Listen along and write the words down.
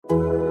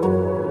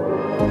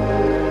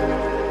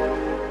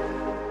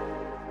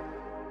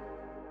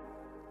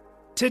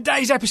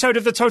Today's episode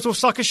of the Total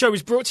Soccer Show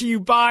is brought to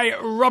you by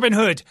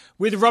Robinhood.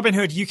 With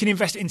Robinhood, you can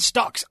invest in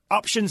stocks,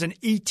 options, and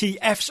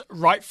ETFs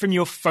right from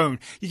your phone.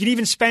 You can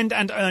even spend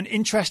and earn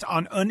interest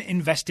on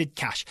uninvested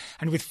cash.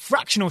 And with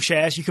fractional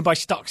shares, you can buy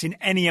stocks in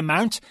any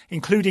amount,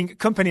 including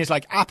companies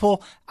like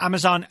Apple,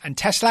 Amazon, and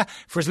Tesla,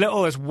 for as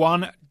little as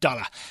 $1.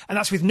 And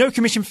that's with no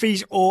commission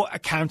fees or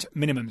account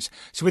minimums.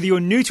 So whether you're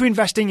new to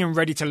investing and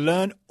ready to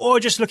learn, or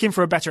just looking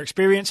for a better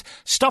experience,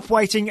 stop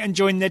waiting and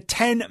join the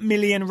 10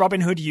 million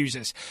Robinhood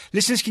users.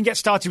 Listeners can get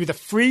started with a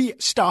free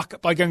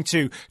stock by going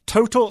to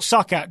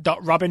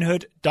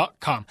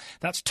totalsoccer.robinhood.com.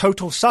 That's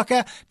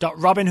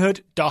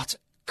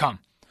totalsoccer.robinhood.com.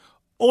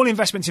 All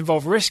investments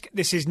involve risk.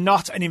 This is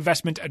not an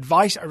investment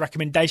advice, a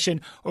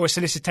recommendation, or a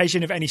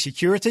solicitation of any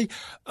security.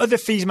 Other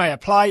fees may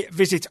apply.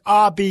 Visit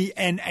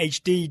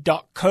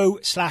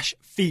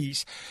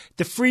rbnhd.co/fees.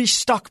 The free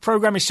stock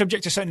program is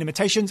subject to certain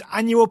limitations.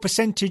 Annual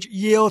percentage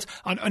yield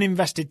on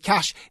uninvested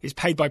cash is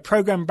paid by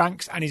program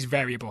banks and is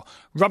variable.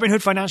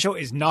 Robinhood Financial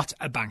is not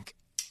a bank.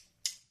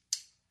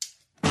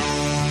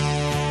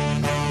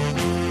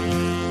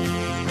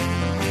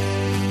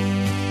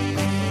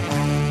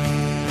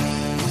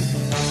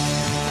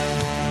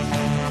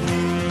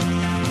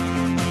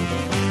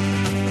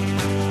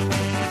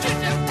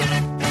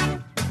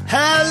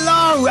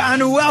 Hello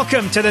and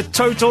welcome to the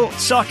Total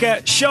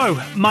Soccer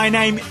Show. My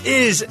name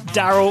is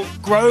Daryl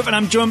Grove and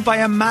I'm joined by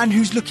a man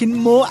who's looking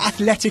more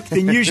athletic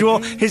than usual.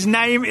 His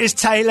name is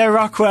Taylor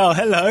Rockwell.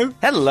 Hello.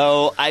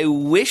 Hello. I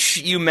wish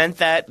you meant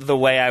that the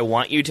way I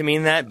want you to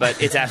mean that,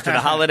 but it's after the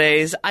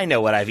holidays. I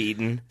know what I've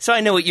eaten, so I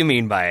know what you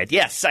mean by it.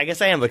 Yes, I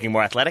guess I am looking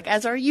more athletic,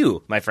 as are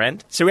you, my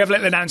friend. So we have a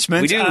little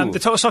announcement. We do. The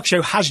Total Soccer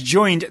Show has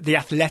joined the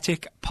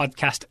Athletic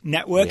Podcast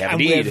Network and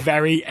we're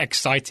very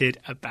excited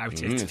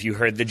about it. If you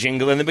heard the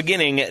jingle in the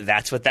beginning,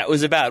 that's what that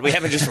was about. We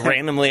haven't just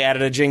randomly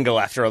added a jingle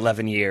after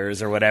 11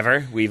 years or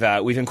whatever. We've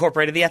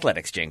incorporated the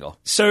athletics jingle.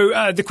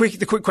 So the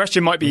quick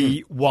question might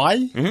be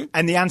why?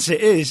 And the answer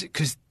is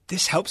because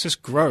this helps us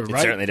grow, right?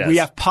 It certainly does. We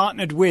have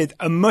partnered with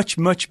a much,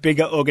 much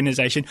bigger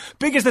organization.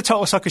 Big as the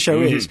Total Soccer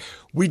Show is,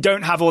 we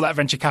don't have all that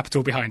venture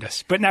capital behind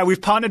us. But now we've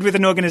partnered with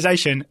an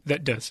organization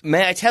that does.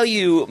 May I tell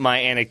you my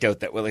anecdote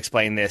that will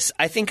explain this,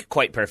 I think,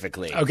 quite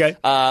perfectly. Okay.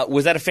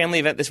 Was at a family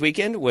event this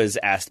weekend, was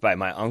asked by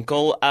my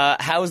uncle,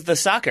 how's the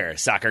soccer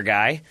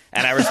guy?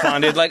 And I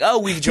responded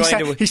we've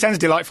joined... He sounds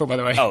delightful, by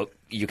the way. Oh,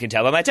 you can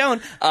tell by my tone.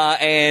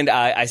 And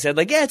I said,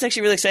 yeah, it's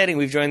actually really exciting.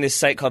 We've joined this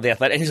site called The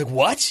Athletic. And he's like,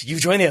 what?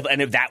 You've joined The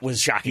Athletic? And that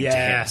was shocking to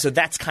him. So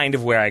that's kind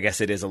of where I guess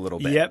it is a little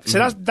bit. Yep.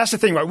 So that's the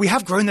thing, right? We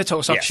have grown the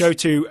Total Soccer Show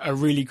to a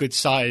really good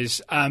size,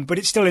 but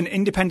it's still an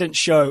independent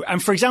show.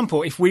 And for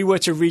example, if we were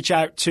to reach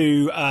out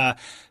to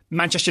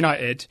Manchester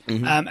United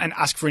and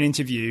ask for an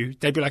interview,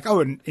 they'd be like,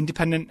 oh, an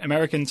independent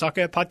American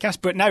soccer podcast.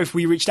 But now if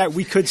we reached out,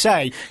 we could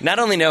say... Not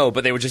only no,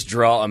 but they would just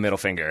draw a middle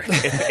finger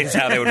is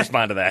how they would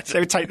respond to that. They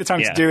would take the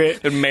time to do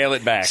it. And mail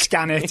it back.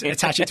 Scan it,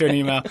 attach it to an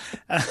email.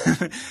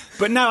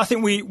 But now I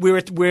think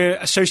we're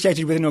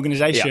associated with an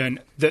organisation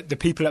that the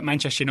people at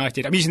Manchester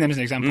United, I'm using them as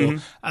an example,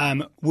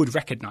 would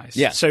recognise.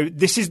 Yeah. So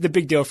this is the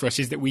big deal for us,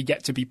 is that we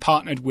get to be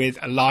partnered with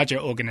a larger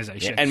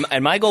organisation. Yeah.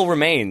 And my goal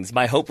remains,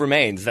 my hope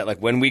remains, that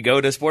when we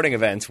go to sporting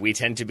events, we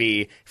tend to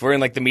be, if we're in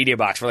the media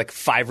box, we're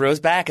 5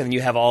 rows back, and then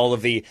you have all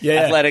of the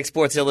Athletic,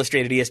 Sports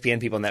Illustrated, ESPN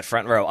people in that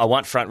front row. I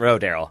want front row,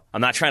 Daryl. I'm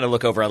not trying to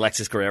look over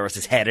Alexis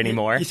Guerrero's head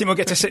anymore. You think we'll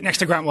get to sit next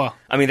to Grant Wahl?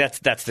 I mean,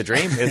 that's the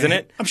dream, isn't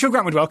it? I'm sure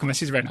Grant would welcome us.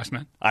 He's a very nice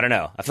man. I don't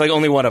know. I feel like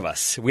only one of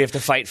us. We have to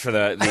fight for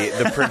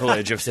the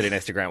privilege of sitting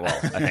next to Grant Wahl,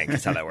 I think.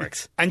 That's how that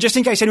works. And just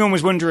in case anyone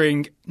was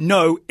wondering,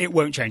 no, it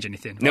won't change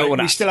anything. Right? No, it will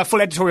not. We still have full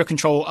editorial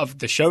control of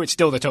the show. It's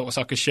still the Total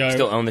Soccer Show.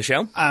 Still own the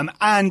show.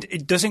 And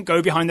it doesn't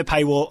go behind the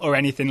paywall or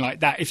anything like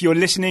that. If you're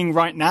listening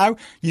right now,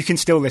 you can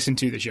still listen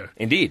to the show.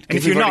 Indeed. And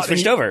if you're not,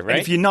 switched over, right?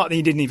 And if you're not, then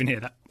you didn't even hear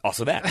that.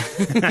 Also that.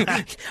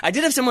 I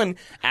did have someone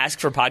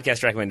ask for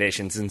podcast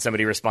recommendations, and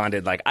somebody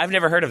responded I've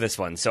never heard of this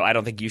one, so I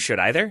don't think you should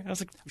either. I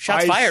was like,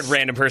 shots fired,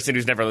 random person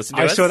who's never listened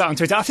to us. I saw that on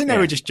Twitter. I think they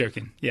were just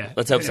joking. Yeah.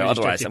 Let's hope so.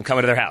 Otherwise, I'm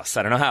coming to their house.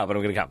 I don't know how, but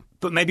I'm going to come.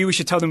 But maybe we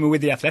should tell them we're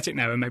with The Athletic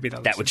now, and maybe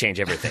that would change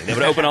everything. They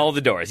would open all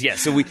the doors. Yes.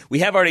 So we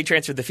have already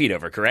transferred the feed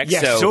over, correct?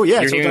 Yes. So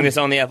you're hearing this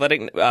on the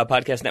Athletic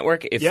Podcast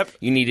Network. If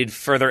you needed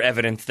further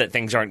evidence that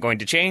things aren't going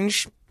to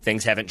change,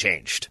 things haven't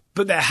changed.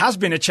 But there has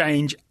been a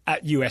change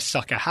at US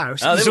Soccer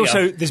House. Oh,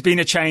 there's been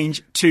a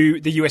change to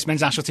the US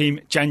men's national team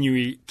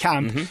January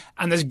camp,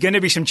 and there's going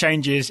to be some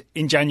changes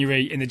in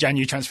January in the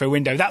January transfer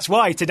window. That's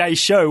why today's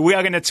show we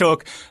are going to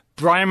talk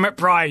Brian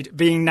McBride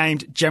being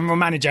named general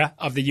manager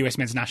of the US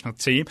men's national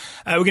team.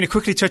 We're going to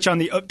quickly touch on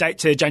the update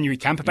to January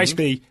camp.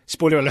 Basically,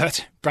 spoiler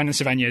alert, Brandon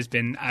Savagna has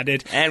been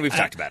added. And we've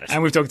talked about it.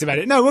 And we've talked about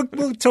it. No,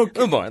 we'll talk...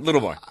 A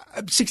little more.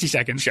 60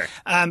 seconds. Sure.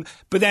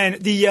 But then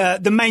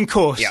the main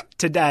course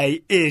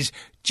today is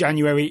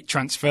January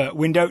transfer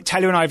window.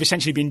 Taylor and I have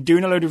essentially been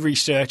doing a load of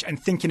research and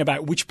thinking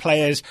about which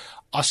players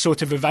are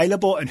sort of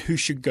available and who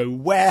should go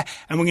where.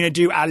 And we're going to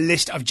do our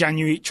list of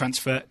January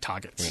transfer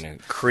targets. We're going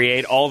to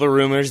create all the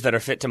rumors that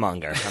are fit to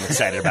monger. I'm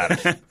excited about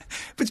it.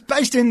 But it's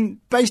based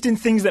in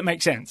things that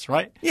make sense,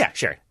 right? Yeah,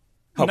 sure.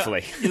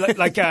 Hopefully.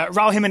 Like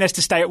Raul Jimenez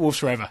to stay at Wolves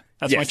forever.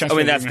 That's my transfer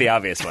rumor. That's the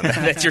obvious one.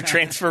 That's your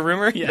transfer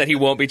rumor, that he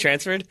won't be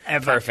transferred?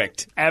 Ever.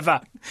 Perfect.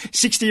 Ever.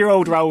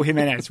 60-year-old Raul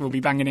Jimenez will be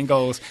banging in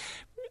goals.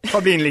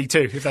 Probably in League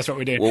Two, if that's what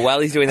we're doing. Well, while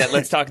he's doing that,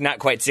 let's talk not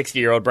quite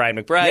 60-year-old Brian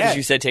McBride, as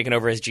you said, taking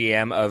over as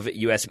GM of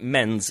U.S.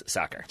 men's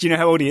soccer. Do you know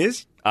how old he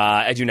is?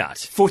 I do not.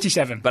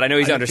 47. But I know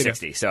he's under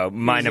 60, so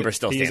my number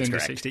still stands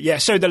correct. 60. Yeah,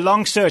 so the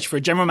long search for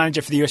a general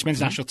manager for the U.S.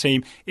 men's national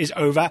team is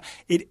over.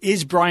 It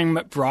is Brian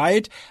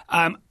McBride.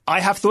 I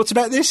have thoughts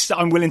about this.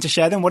 I'm willing to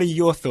share them. What are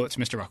your thoughts,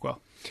 Mr.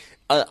 Rockwell?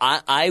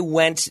 I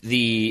went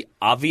the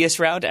obvious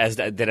route, as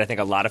did I think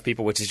a lot of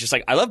people, which is just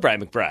like, I love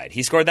Brian McBride.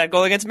 He scored that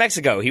goal against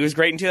Mexico. He was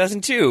great in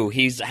 2002.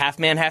 He's half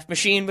man, half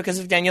machine because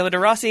of Daniela De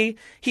Rossi.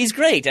 He's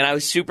great, and I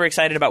was super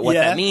excited about what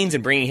that means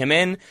and bringing him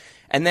in.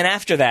 And then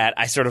after that,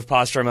 I sort of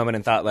paused for a moment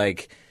and thought,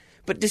 like,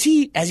 but has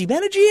he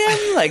been a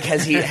GM? Like,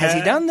 has he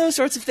done those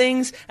sorts of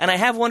things? And I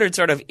have wondered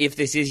sort of if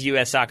this is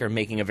U.S. soccer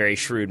making a very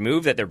shrewd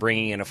move, that they're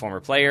bringing in a former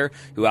player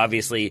who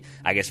obviously,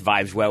 I guess,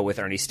 vibes well with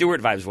Ernie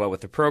Stewart, vibes well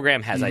with the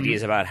program, has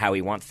ideas about how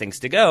he wants things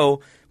to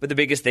go. But the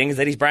biggest thing is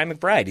that he's Brian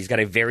McBride. He's got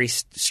a very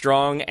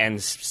strong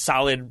and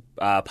solid,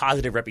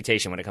 positive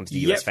reputation when it comes to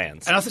U.S.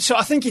 fans. And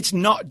I think it's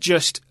not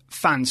just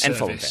fan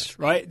service,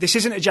 right? This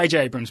isn't a J.J.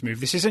 Abrams move.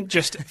 This isn't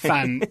just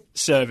fan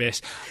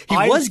service. He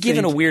was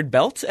given a weird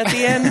belt at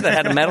the end that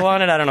had a medal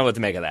on it. I don't know what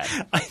to make of that.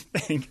 I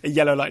think a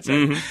yellow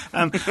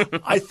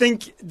lightsaber. I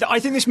think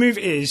this move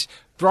is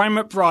Brian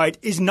McBride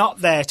is not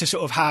there to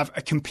sort of have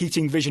a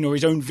competing vision or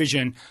his own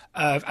vision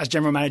as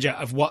general manager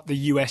of what the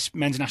US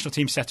men's national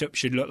team setup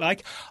should look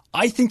like.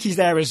 I think he's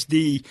there as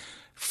the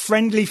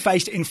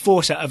friendly-faced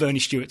enforcer of Ernie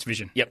Stewart's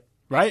vision. Yep.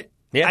 Right?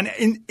 Yeah.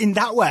 And in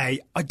that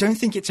way, I don't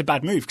think it's a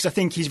bad move because I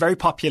think he's very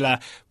popular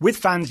with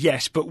fans,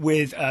 yes, but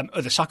with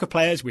other soccer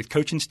players, with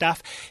coaching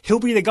staff. He'll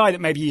be the guy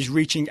that maybe is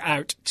reaching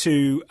out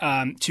to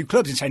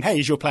clubs and saying, hey,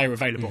 is your player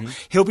available?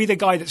 He'll be the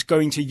guy that's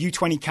going to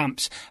U20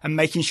 camps and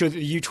making sure that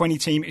the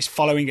U20 team is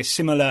following a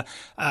similar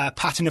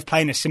pattern of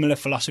play and a similar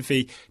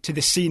philosophy to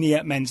the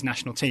senior men's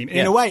national team.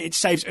 In a way, it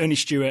saves Ernie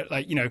Stewart,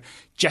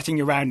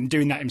 jetting around and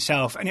doing that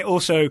himself. And it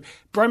also,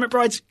 Brian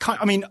McBride's,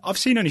 I've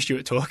seen Ernie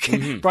Stewart talk.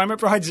 Brian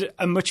McBride's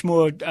a much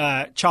more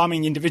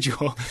charming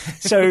individual.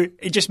 So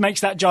it just makes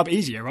that job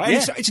easier, right?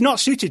 Yeah. It's not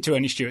suited to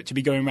Ernie Stewart to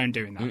be going around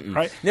doing that,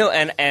 right? No,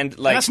 and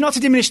that's not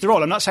to diminish the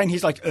role. I'm not saying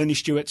he's like Ernie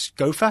Stewart's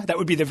gopher. That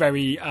would be the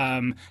very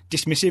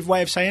dismissive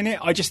way of saying it.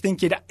 I just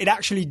think it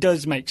actually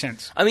does make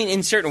sense. I mean,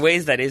 in certain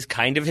ways, that is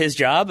kind of his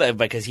job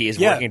because he is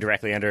working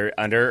directly under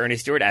Ernie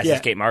Stewart, as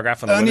is Kate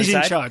Markgraf on the women's side.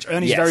 Ernie's in charge.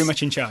 Ernie's very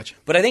much in charge.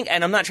 But I think,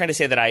 and I'm not trying to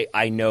say that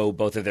I know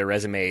both of their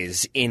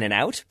resumes in and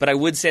out, but I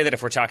would say that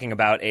if we're talking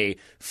about a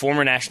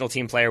former national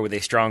team player with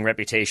a strong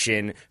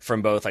reputation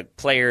from both like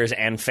players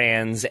and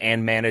fans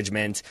and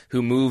management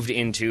who moved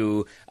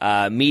into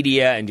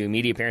media and doing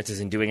media appearances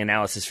and doing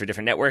analysis for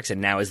different networks and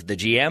now is the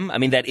GM, I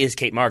mean, that is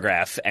Kate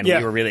Markgraf, and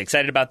we were really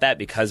excited about that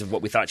because of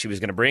what we thought she was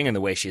going to bring and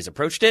the way she's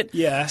approached it.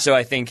 Yeah. So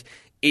I think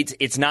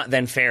it's not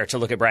then fair to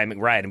look at Brian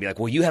McBride and be like,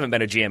 well, you haven't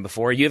been a GM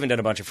before, you haven't done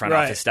a bunch of front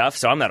office stuff,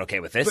 so I'm not okay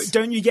with this. But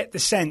don't you get the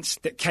sense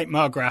that Kate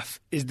Markgraf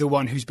is the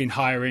one who's been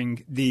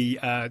hiring the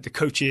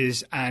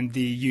coaches and the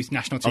youth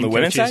national team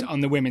coaches on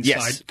the women's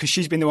side? Because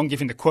she's been the one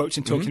giving the quotes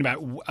and talking about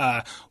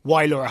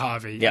why Laura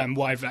Harvey and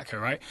why Vletka,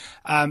 right?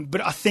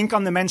 But I think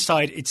on the men's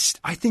side,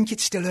 I think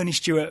it's still Ernie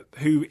Stewart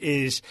who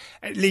is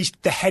at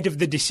least the head of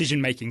the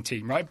decision-making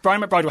team, right?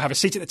 Brian McBride will have a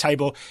seat at the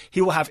table,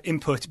 he will have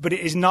input, but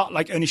it is not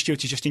like Ernie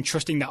Stewart is just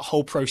entrusting that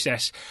whole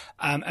process,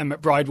 and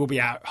McBride will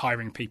be out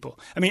hiring people.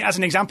 I mean, as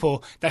an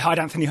example, they hired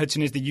Anthony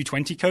Hudson as the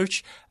U20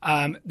 coach.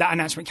 That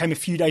announcement came a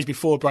few days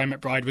before Brian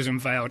McBride was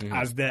unveiled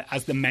as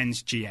the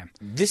men's GM.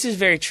 This is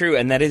very true,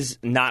 and that is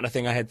not a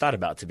thing I had thought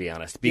about, to be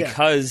honest,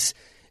 because...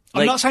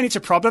 I'm not saying it's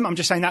a problem. I'm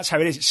just saying that's how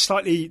it is.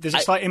 There's a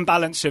slight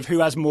imbalance of who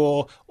has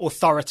more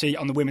authority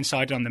on the women's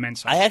side and on the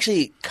men's side. I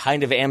actually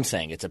kind of am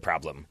saying it's a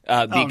problem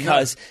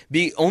because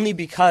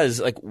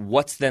like,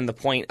 what's then the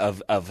point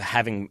of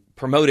having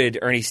promoted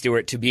Ernie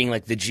Stewart to being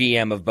like the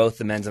GM of both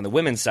the men's and the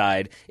women's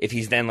side if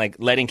he's then like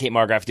letting Kate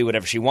Markgraf do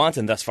whatever she wants,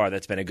 and thus far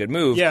that's been a good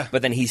move. Yeah.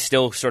 But then he's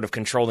still sort of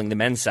controlling the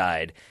men's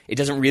side. It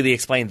doesn't really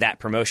explain that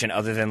promotion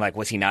other than like,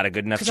 was he not a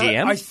good enough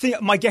GM? I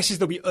think my guess is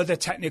there'll be other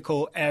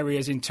technical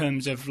areas in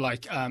terms of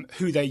like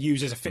who they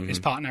use as a fitness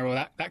partner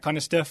or that kind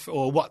of stuff,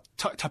 or what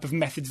type of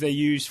methods they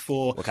use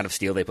for... What kind of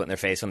steel they put in their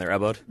face when they're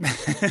elbowed?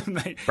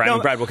 Brian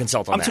McBride will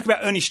consult on that. I'm talking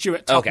about Ernie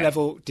Stewart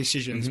top-level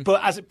decisions.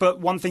 But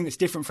one thing that's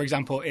different, for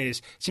example, is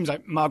it seems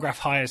like Markgraf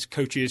hires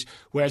coaches,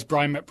 whereas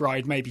Brian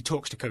McBride maybe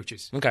talks to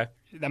coaches. Okay.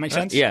 That makes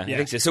sense? Yeah, I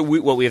think so. So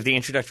we have the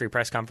introductory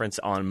press conference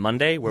on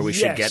Monday where we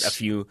should get a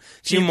few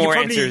more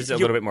answers, a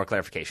little bit more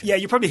clarification. Yeah,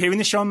 you're probably hearing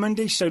the show on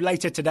Monday, so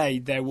later today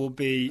there will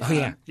be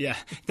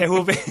there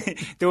will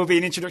be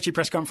an introductory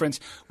press conference.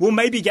 We'll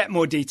maybe get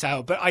more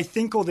detail, but I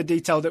think all the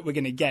detail that we're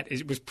going to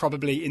get was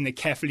probably in the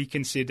carefully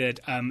considered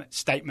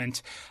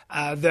statement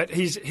that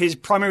his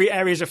primary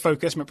areas of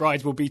focus,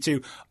 McBride's, will be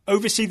to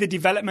oversee the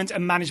development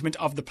and management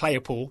of the player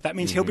pool. That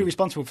means he'll be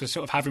responsible for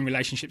sort of having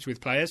relationships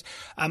with players,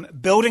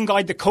 build and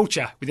guide the culture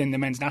culture within the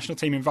men's national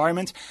team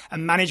environment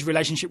and manage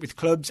relationship with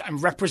clubs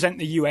and represent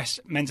the US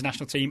men's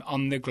national team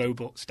on the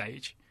global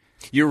stage.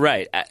 You're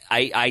right.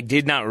 I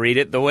did not read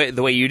it the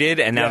way you did,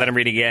 and now that I'm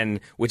reading again,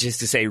 which is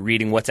to say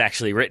reading what's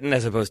actually written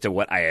as opposed to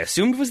what I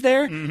assumed was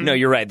there, no,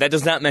 you're right. That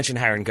does not mention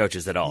hiring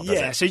coaches at all, does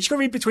it? So you just got to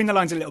read between the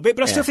lines a little bit,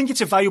 but I still think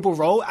it's a valuable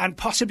role, and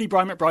possibly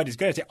Brian McBride is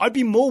good at it. I'd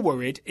be more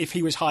worried if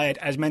he was hired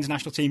as men's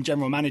national team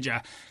general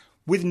manager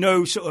with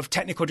no sort of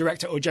technical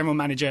director or general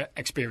manager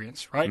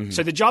experience, right?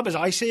 So the job, as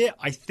I see it,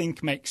 I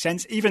think makes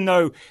sense, even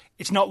though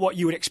it's not what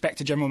you would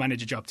expect a general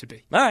manager job to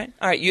be. All right.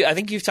 I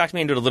think you've talked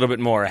me into it a little bit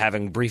more,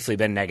 having briefly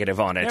been negative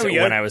on it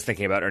when I was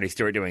thinking about Ernie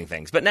Stewart doing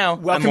things. But now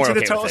Welcome I'm more to the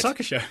okay Total with it.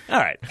 Soccer Show. All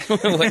right.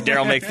 When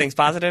Daryl makes things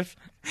positive,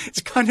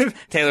 It's kind of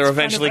Taylor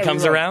eventually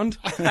comes around.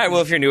 All right.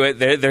 Well, if you're new,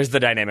 there's the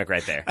dynamic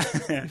right there.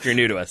 If you're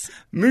new to us.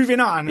 Moving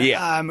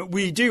on,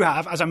 we do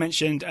have, as I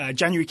mentioned,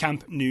 January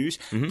camp news.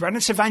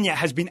 Brandon Savagna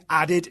has been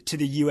added to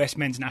the US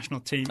men's national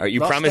team. All right, you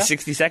promised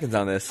 60 seconds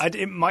on this.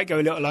 It might go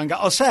a little longer.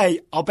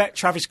 I'll bet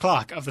Travis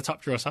Clark of the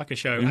Top Draw Soccer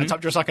Show at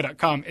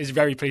TopDrawSoccer.com is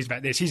very pleased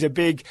about this. He's a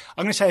big,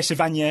 I'm going to say a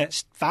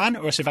Savagna fan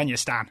or a Savagna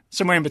stan,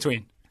 somewhere in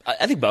between.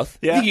 I think both.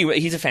 Yeah. I think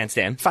he's a fan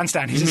stan. Fan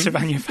stan. He's a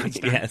Savagna fan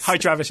stan. Yes. Hi,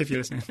 Travis, if you're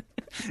listening.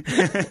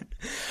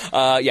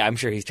 I'm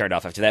sure he's turned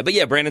off after that. But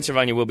yeah, Brandon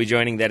Savagna will be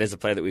joining. That is a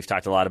player that we've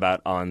talked a lot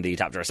about on the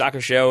Top Draw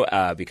Soccer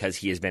Show because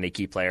he has been a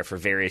key player for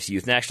various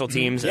youth national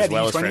teams as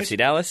well as for FC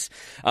Dallas.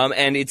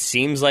 And it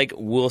seems like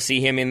we'll see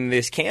him in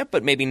this camp,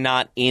 but maybe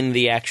not in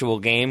the actual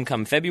game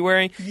come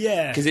February.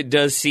 Yeah. Because it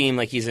does seem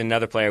like he's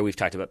another player, we've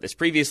talked about this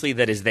previously,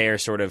 that is there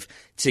sort of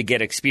to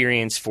get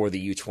experience for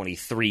the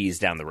U23s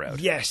down the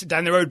road. Yes,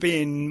 down the road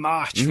being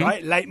March,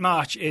 right? Late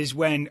March is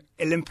when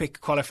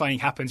Olympic qualifying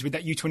happens with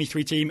that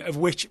U23 team, of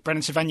which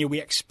Brandon Savagna we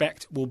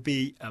expect will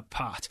be a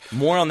part.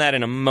 More on that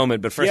in a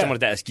moment, but first I wanted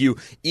to ask you,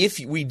 if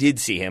we did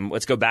see him,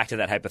 let's go back to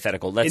that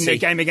hypothetical. Let's say the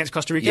game against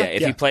Costa Rica? Yeah,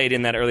 if he played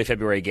in that early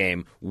February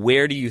game,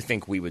 where do you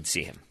think we would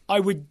see him? I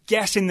would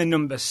guess in the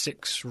number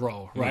 6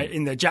 role, right?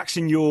 In the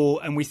Jackson Ewell,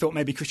 and we thought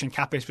maybe Christian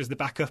Capis was the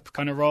backup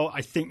kind of role.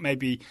 I think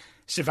maybe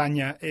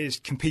Savagna is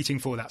competing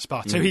for that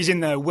spot. So he's in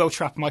the Will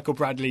Trapp, Michael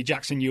Bradley,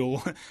 Jackson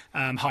Ewell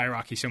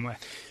hierarchy somewhere.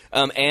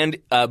 And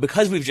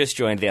because we've just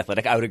joined The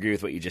Athletic, I would agree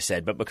with what you just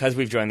said, but because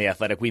we've joined The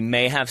Athletic, we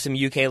may have some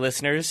UK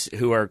listeners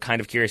who are kind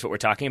of curious what we're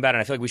talking about,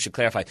 and I feel like we should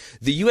clarify.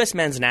 The US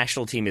men's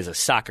national team is a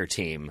soccer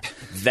team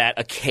that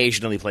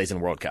occasionally plays in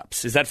World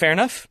Cups. Is that fair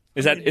enough?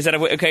 Is that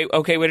a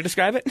okay way to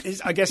describe it?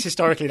 I guess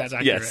historically that's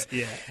accurate. Yes.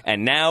 Yeah.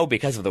 And now,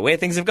 because of the way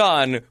things have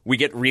gone, we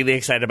get really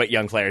excited about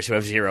young players who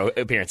have 0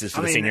 appearances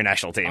for the senior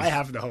national team. I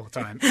have the whole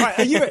time. Right,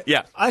 are you,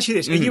 I'll ask you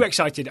this. Are you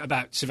excited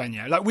about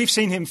Savagna? Like, we've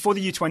seen him for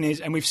the U20s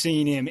and we've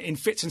seen him in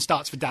fits and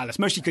starts for Dallas,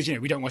 mostly because,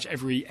 we don't watch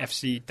every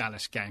FC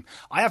Dallas game.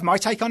 I have my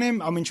take on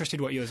him. I'm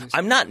interested what yours is.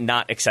 I'm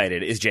not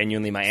excited is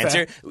genuinely my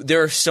answer. Fair.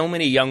 There are so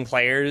many young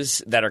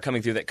players that are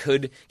coming through that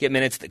could get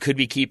minutes, that could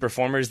be key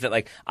performers,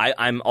 that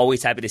I'm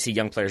always happy to see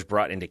young players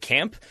brought into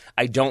camp.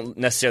 I don't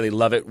necessarily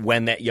love it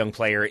when that young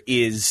player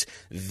is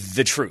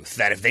the truth.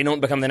 That if they don't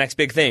become the next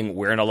big thing,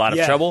 we're in a lot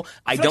of trouble.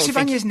 I don't think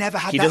Savagna's never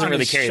had he that doesn't on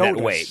really his carry shoulders,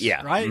 that weight.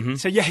 Yeah, right.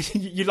 So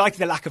you like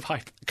the lack of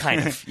hype,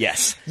 kind of.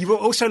 Yes, you will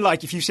also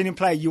like, if you've seen him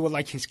play, you will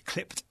like his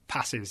clipped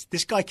passes.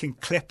 This guy can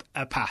clip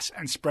a pass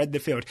and spread the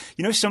field.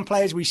 Some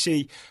players we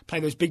see play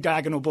those big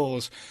diagonal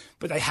balls,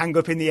 but they hang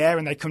up in the air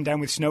and they come down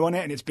with snow on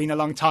it, and it's been a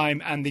long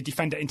time, and the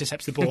defender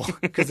intercepts the ball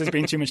because there's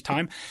been too much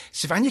time.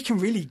 Savagna can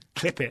really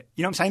clip it.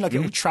 You know what I'm saying? Like, it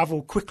will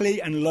travel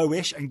quickly and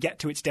lowish and get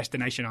to its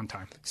destination on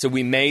time. So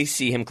we may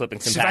see him clipping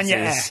some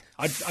Savagna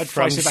passes I'd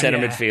from center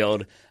Air.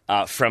 midfield.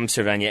 From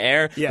Savagna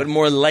Air, but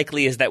more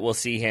likely is that we'll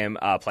see him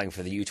playing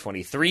for the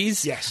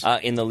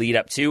U23s in the lead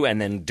up to and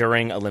then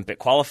during Olympic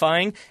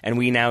qualifying, and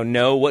we now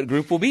know what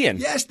group we'll be in.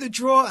 Yes, the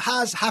draw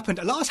has happened.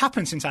 A lot has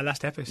happened since our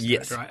last episode.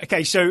 Yes. Right?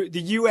 Okay, so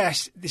the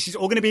US, this is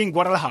all going to be in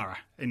Guadalajara,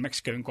 in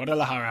Mexico, in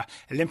Guadalajara,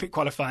 Olympic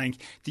qualifying.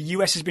 The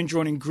US has been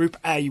drawn in Group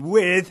A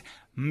with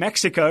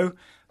Mexico,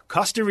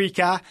 Costa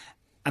Rica,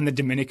 and the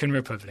Dominican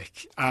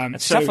Republic.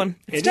 It's a tough one.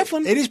 It's a tough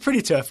one. It is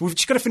pretty tough. We've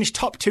just got to finish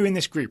top 2 in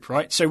this group,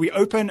 right? So we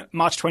open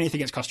March 20th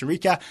against Costa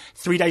Rica.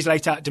 3 days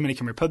later,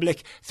 Dominican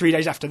Republic. 3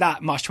 days after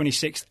that, March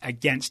 26th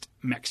against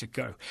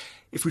Mexico.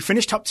 If we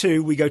finish top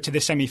 2, we go to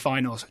the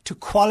semi-finals. To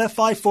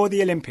qualify for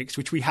the Olympics,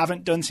 which we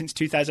haven't done since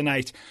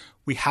 2008,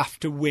 we have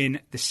to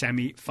win the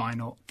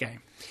semi-final game.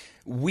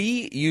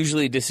 We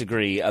usually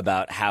disagree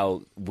about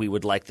how we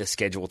would like the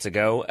schedule to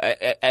go.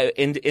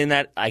 In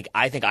that,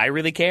 I think I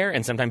really care,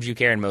 and sometimes you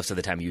care, and most of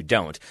the time you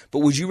don't. But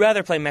would you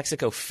rather play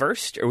Mexico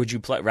first, or would you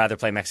rather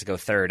play Mexico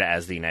third,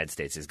 as the United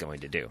States is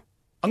going to do?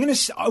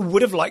 I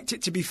would have liked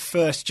it to be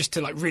first, just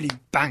to really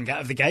bang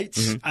out of the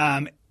gates.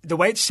 The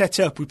way it's set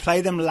up, we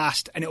play them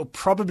last, and it'll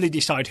probably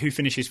decide who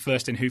finishes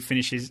first and who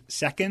finishes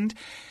second.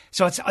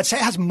 So I'd say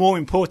it has more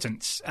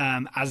importance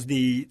as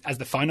the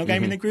final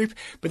game in the group.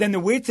 But then the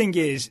weird thing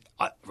is,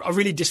 I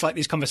really dislike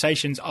these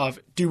conversations of,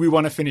 do we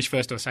want to finish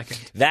first or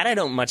second? That I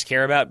don't much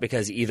care about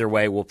because either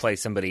way we'll play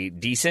somebody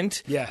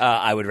decent. Yeah.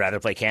 I would rather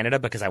play Canada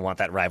because I want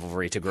that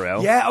rivalry to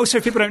grow. Yeah, also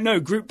if people don't know,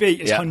 Group B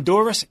is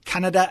Honduras,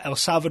 Canada, El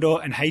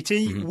Salvador and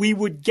Haiti. We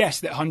would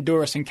guess that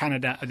Honduras and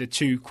Canada are the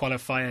two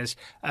qualifiers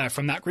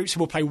from that group, so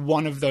we'll play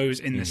one of those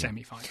in the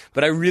semi-final.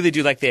 But I really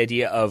do like the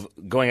idea of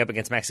going up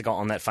against Mexico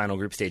on that final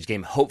group stage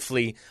game.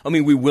 Hopefully, I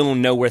mean, we will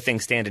know where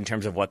things stand in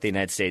terms of what the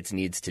United States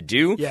needs to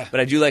do. Yeah. But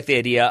I do like the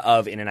idea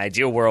of, in an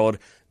ideal world,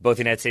 both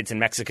the United States and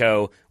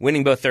Mexico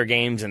winning both their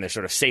games and they're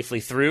sort of safely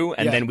through,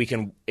 and then we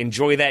can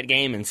enjoy that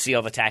game and see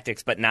all the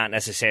tactics, but not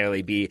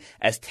necessarily be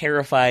as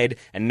terrified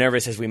and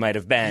nervous as we might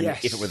have been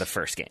if it were the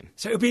first game.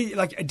 So it'll be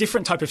like a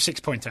different type of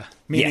six-pointer,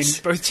 meaning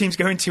both teams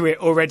go into it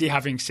already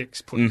having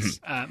 6 points.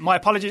 My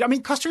apologies. I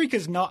mean, Costa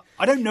Rica's not...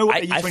 I don't know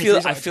what the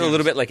U23 I feel a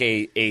little bit like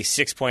a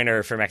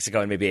 6-pointer for Mexico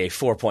and maybe a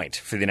 4-point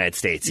for the United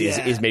States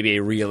is maybe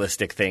a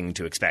realistic thing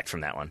to expect from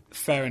that one.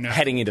 Fair enough.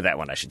 Heading into that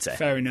one, I should say.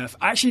 Fair enough.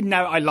 Actually,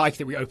 now I like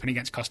that we open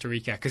against Costa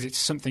Rica because it's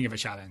something of a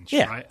challenge,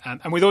 yeah. right?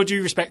 And with all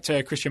due respect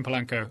to Christian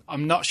Polanco,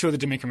 I'm not sure the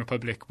Dominican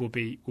Republic will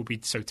be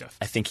so tough.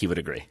 I think he would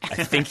agree.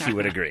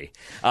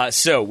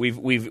 So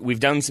we've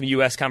done some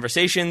U.S.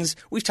 conversations.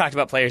 We've talked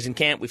about players in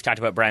camp. We've talked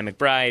about Brian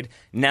McBride.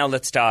 Now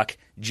let's talk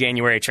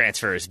January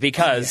transfers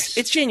because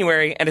it's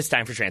January and it's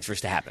time for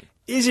transfers to happen.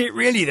 Is it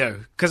really, though?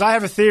 Because I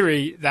have a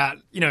theory that,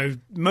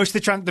 most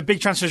of the big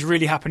transfers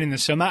really happen in the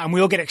summer and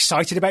we all get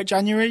excited about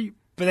January.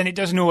 But then it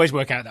doesn't always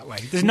work out that way.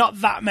 There's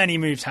not that many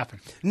moves happen.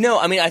 No,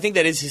 I mean, I think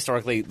that is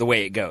historically the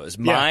way it goes.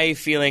 My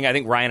feeling, I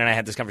think Ryan and I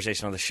had this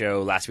conversation on the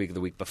show last week or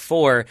the week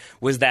before,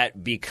 was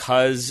that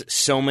because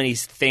so many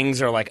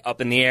things are like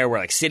up in the air, where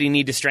like City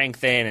need to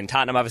strengthen and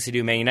Tottenham obviously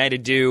do, Man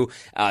United do,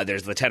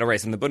 there's the title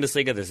race in the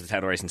Bundesliga, there's the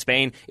title race in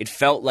Spain. It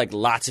felt like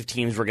lots of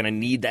teams were going to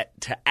need that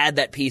to add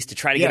that piece to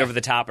try to get over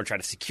the top or try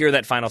to secure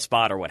that final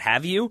spot or what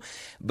have you.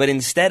 But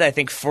instead, I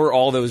think for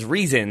all those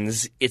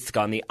reasons, it's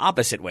gone the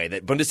opposite way,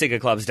 that Bundesliga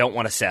clubs don't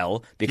want to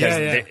sell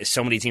because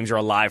so many teams are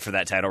alive for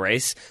that title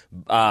race.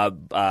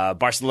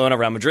 Barcelona,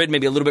 Real Madrid,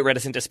 maybe a little bit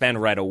reticent to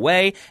spend right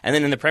away. And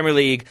then in the Premier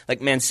League,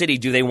 like Man City,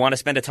 do they want to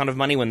spend a ton of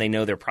money when they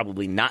know they're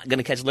probably not going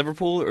to catch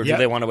Liverpool? Or do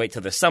they want to wait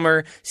till the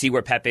summer, see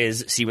where Pep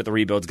is, see what the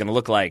rebuild's going to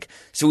look like?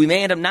 So we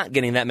may end up not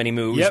getting that many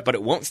moves, but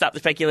it won't stop the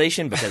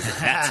speculation because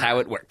that's how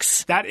it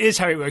works. That is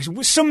how it works.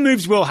 Some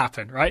moves will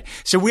happen, right?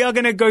 So we are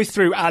going to go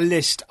through our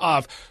list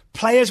of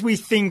players we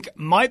think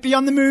might be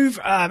on the move.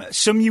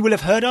 Some you will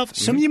have heard of,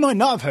 some you might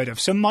not have heard of.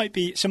 Some might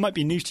be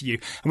news to you.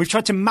 And we've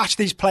tried to match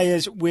these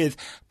players with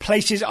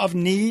places of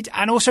need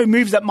and also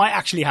moves that might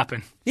actually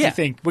happen. Yeah. We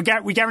think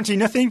we guarantee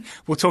nothing.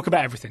 We'll talk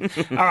about everything.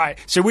 All right.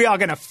 So we are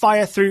going to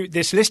fire through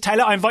this list.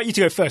 Taylor, I invite you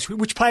to go first.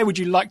 Which player would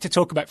you like to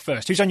talk about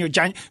first? Who's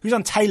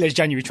on Taylor's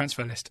January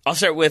transfer list? I'll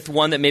start with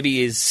one that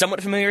maybe is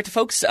somewhat familiar to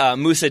folks.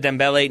 Moussa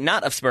Dembele,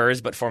 not of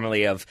Spurs, but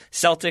formerly of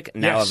Celtic,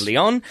 now of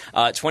Lyon.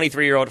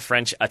 23-year-old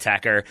French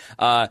attacker.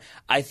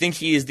 I think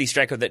he is the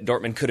striker that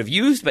Dortmund could have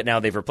used, but now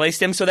they've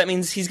replaced him. So that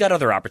means he's got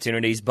other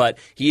opportunities. But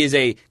he is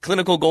a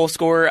clinical goal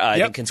scorer.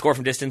 He can score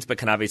from distance, but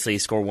can obviously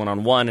score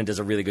one-on-one and does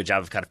a really good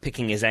job of kind of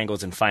picking his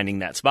angles and finding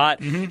that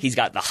spot. He's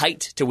got the height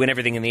to win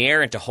everything in the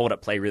air and to hold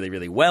up play really,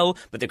 really well,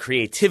 but the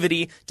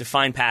creativity to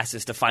find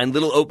passes, to find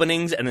little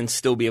openings, and then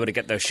still be able to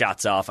get those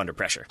shots off under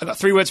pressure. I've got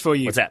 3 words for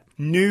you. What's that?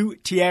 New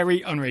Thierry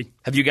Henry.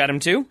 Have you got him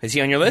too? Is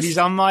he on your list? He's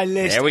on my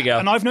list. There we go.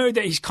 And I've noted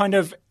that he's kind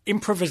of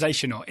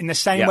improvisational in the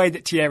same way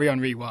that Thierry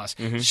Henry was.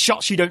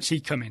 Shots you don't see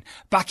coming.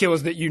 Back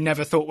heels that you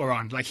never thought were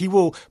on. Like, he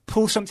will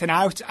pull something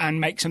out and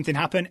make something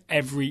happen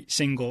every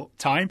single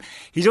time.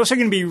 He's also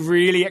going to be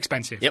really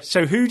expensive.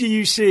 So who do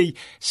you see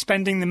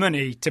spending the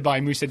money to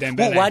buy Moussa Dembele?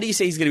 Well, why do you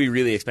say he's going to be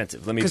really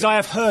expensive? Because I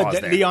have heard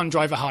that Lyon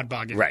drive a hard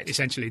bargain,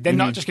 essentially. They're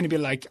not just going to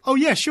be like, oh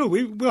yeah, sure,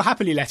 we'll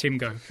happily let him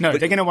go. No,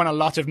 they're going to want a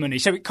lot of money.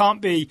 So it can't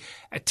be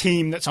a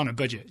team that's on a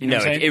budget. You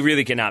know it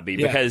really cannot be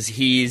because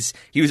he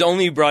was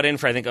only brought in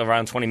for, I think,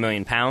 around £20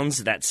 million.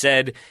 That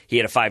said, he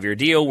had a 5-year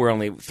deal. We're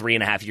only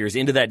 3.5 years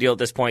into that deal at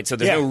this point, so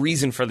there's no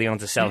reason for Lyon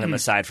to sell him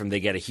aside from they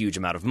get a huge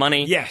amount of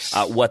money.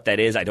 What that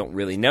is, I don't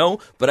really know,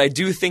 but I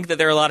do think that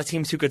there are a lot of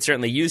teams who could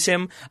certainly use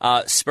him.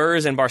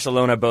 Spurs and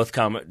Barcelona both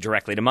come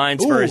directly to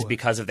mind. Spurs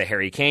because of the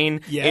Harry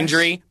Kane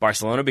injury.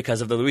 Barcelona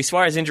because of the Luis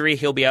Suarez injury.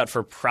 He'll be out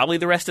for probably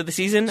the rest of the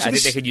season. So I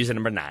think they could use a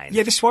number 9.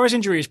 Yeah, the Suarez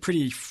injury is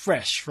pretty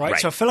fresh, right?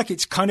 So I feel like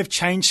it's kind of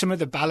changed some of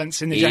the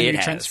balance in the January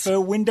transfer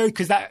window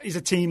because that is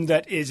a team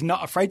that is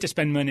not afraid to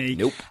spend money.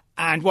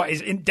 And what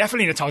is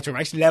definitely in a title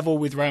race, level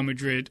with Real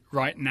Madrid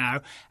right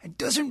now, and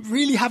doesn't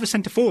really have a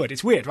centre forward.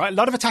 It's weird, right? A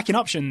lot of attacking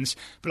options,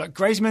 but like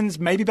Griezmann's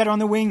maybe better on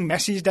the wing.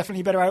 Messi's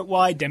definitely better out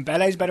wide.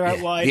 Dembele's better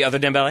out wide. The other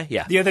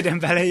Dembele, the other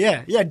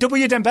Dembele, yeah. Double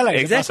your Dembele.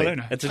 Exactly.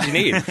 Barcelona. That's what you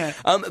need.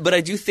 But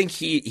I do think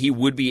he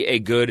would be a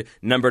good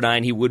number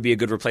 9. He would be a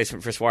good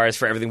replacement for Suarez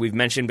for everything we've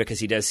mentioned because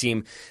he does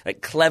seem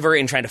like clever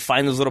in trying to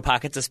find those little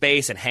pockets of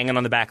space and hanging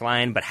on the back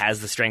line, but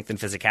has the strength and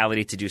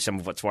physicality to do some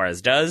of what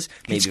Suarez does.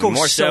 Maybe He scores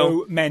more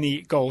so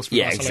many goals for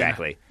Yeah, Barcelona.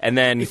 exactly. And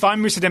then If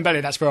I'm Moussa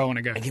Dembele, that's where I want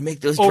to go. and can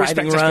make those All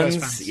driving respect to Spurs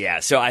runs. fans. Yeah,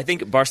 so I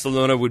think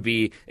Barcelona would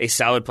be a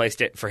solid place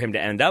for him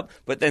to end up.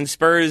 But then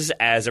Spurs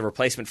as a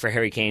replacement for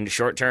Harry Kane,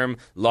 short term,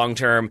 long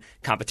term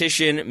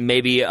competition,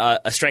 maybe a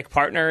strike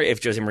partner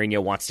if Jose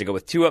Mourinho wants to go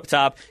with two up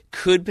top,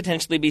 could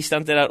potentially be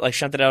shunted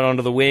out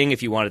onto the wing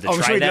if you wanted to I'm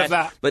try sure he'd that. love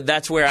that. But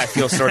that's where I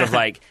feel sort of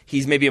like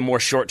he's maybe a more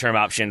short term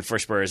option for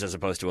Spurs as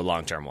opposed to a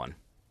long term one.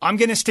 I'm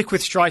going to stick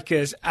with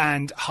strikers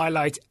and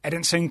highlight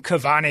Edinson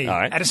Cavani. All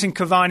right. Edinson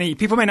Cavani,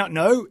 people may not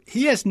know,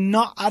 he has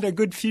not had a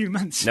good few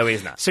months. No, he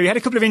has not. So he had a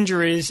couple of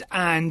injuries,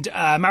 and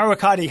Mauro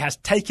Icardi has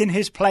taken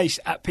his place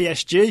at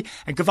PSG,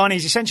 and Cavani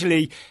is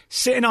essentially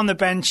sitting on the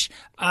bench,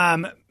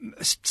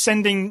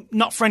 sending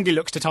not friendly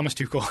looks to Thomas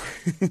Tuchel.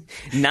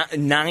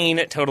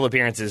 9 total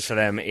appearances for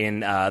them in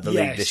the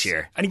league this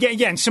year. And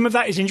again, some of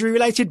that is injury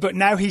related, but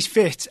now he's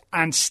fit,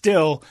 and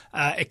still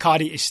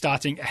Icardi is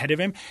starting ahead of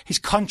him. His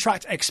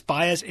contract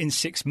expires in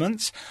 6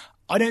 months.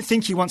 I don't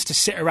think he wants to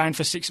sit around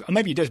for 6 months. Or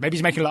maybe he does. Maybe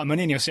he's making a lot of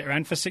money and he'll sit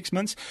around for 6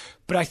 months.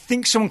 But I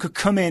think someone could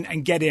come in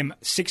and get him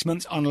 6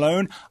 months on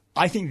loan.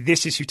 I think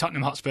this is who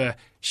Tottenham Hotspur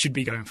should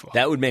be going for.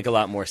 That would make a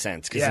lot more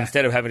sense because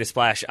instead of having to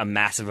splash a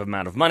massive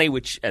amount of money,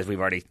 which, as we've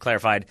already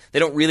clarified, they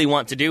don't really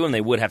want to do and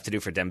they would have to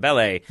do for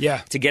Dembele,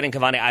 to get in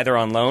Cavani either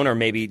on loan or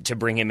maybe to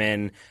bring him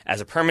in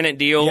as a permanent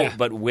deal,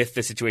 but with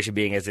the situation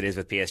being as it is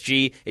with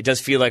PSG, it does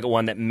feel like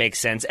one that makes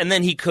sense. And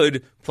then he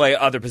could play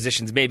other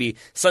positions maybe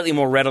slightly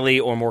more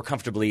readily or more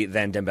comfortably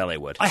than Dembele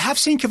would. I have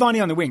seen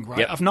Cavani on the wing, right?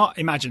 Yep. I've not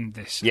imagined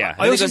this. Yeah,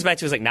 I think it goes back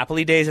to his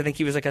Napoli days. I think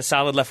he was like a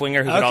solid left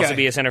winger who could also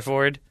be a center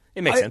forward.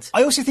 It makes sense.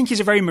 I also think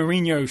he's a very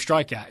Mourinho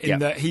striker in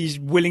that he's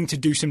willing to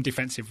do some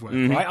defensive work.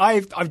 Right?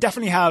 I've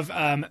definitely have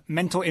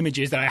mental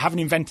images that I haven't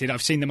invented.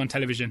 I've seen them on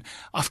television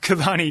of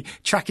Cavani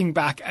tracking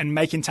back and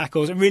making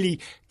tackles and really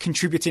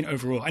contributing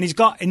overall. And he's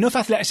got enough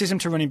athleticism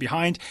to run in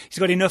behind. He's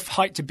got enough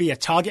height to be a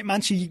target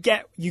man. So you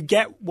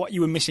get what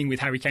you were missing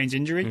with Harry Kane's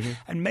injury,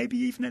 and maybe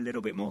even a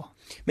little bit more.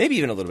 Maybe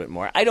even a little bit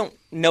more. I don't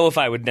know if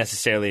I would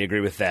necessarily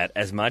agree with that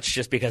as much,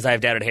 just because I've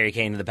doubted Harry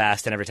Kane in the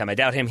past, and every time I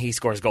doubt him, he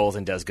scores goals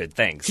and does good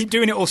things. Keep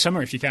doing it all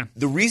summer if you can.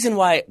 The reason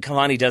why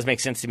Cavani does make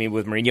sense to me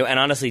with Mourinho, and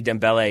honestly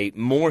Dembele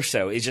more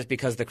so, is just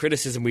because the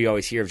criticism we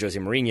always hear of Jose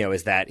Mourinho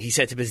is that he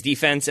sets up his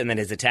defense and then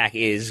his attack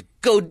is,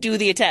 go do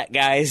the attack,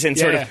 guys, and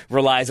sort of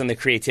relies on the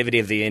creativity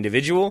of the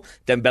individual.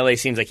 Dembele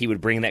seems like he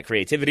would bring that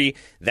creativity.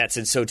 That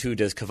said, so too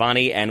does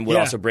Cavani, and would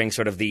also bring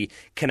sort of the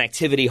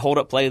connectivity,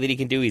 hold-up play that he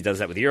can do. He does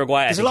that with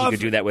Uruguay. I think he could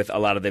do that with a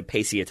lot of the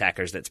pacey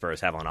attackers that Spurs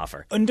have on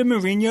offer. Under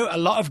Mourinho, a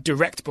lot of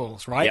direct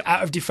balls, right?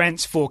 Out of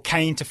defence for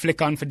Kane to flick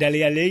on for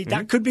Dele Alli.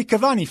 That could be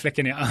Cavani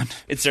flicking it on.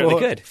 It certainly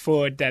could.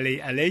 For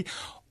Dele Alli.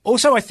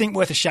 Also, I think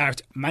worth a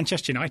shout,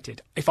 Manchester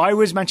United. If I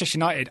was Manchester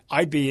United,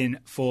 I'd be in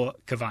for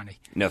Cavani.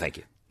 No, thank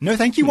you. No,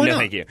 thank you. Why not? No,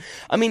 thank you.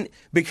 I mean,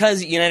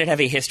 because United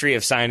have a history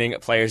of signing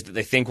players that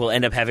they think will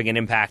end up having an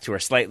impact who are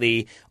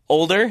slightly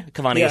older.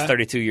 Cavani is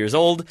 32 years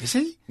old. Is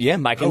he? Yeah,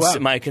 my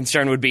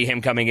concern would be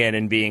him coming in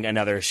and being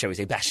another, shall we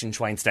say, Bastian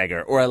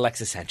Schweinsteiger or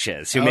Alexis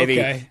Sanchez, who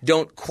maybe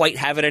don't quite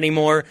have it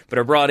anymore, but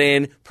are brought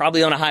in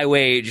probably on a high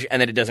wage,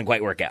 and then it doesn't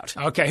quite work out.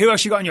 Okay, who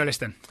else you got on your list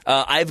then?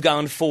 I've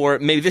gone for,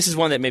 maybe this is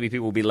one that maybe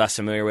people will be less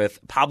familiar with,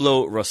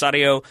 Pablo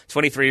Rosario,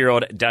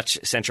 23-year-old Dutch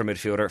central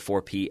midfielder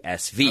for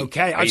PSV.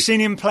 Okay, I've seen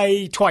him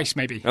play twice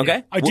maybe.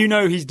 Okay. I do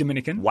know he's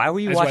Dominican. Why were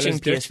you watching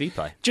PSV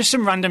play? Just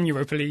some random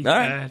Europa League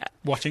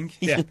watching.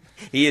 Yeah.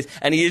 He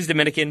is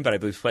Dominican, but I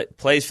believe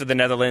plays for the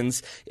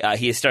Netherlands.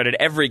 He has started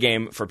every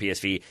game for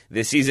PSV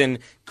this season.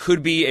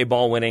 Could be a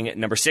ball-winning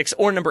number 6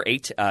 or number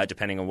 8,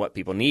 depending on what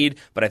people need.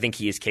 But I think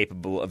he is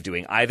capable of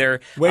doing either.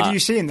 Where do you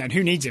see him then?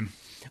 Who needs him?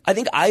 I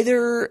think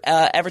either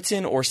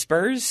Everton or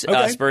Spurs.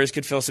 Okay. Spurs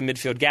could fill some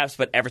midfield gaps,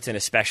 but Everton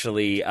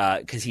especially,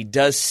 because he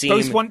does seem...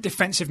 Both want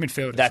defensive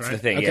midfielders, That's right? the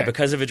thing, yeah.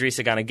 Because of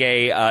Idrissa Gana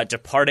Gueye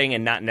departing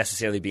and not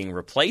necessarily being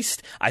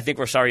replaced, I think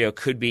Rosario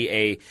could be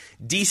a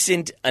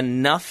decent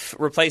enough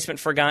replacement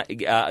for Gana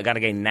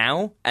Gueye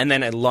now, and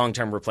then a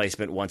long-term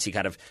replacement once he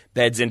kind of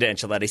beds into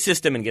Ancelotti's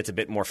system and gets a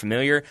bit more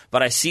familiar.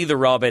 But I see the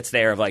raw bits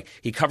there of, like,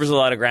 he covers a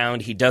lot of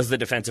ground, he does the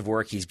defensive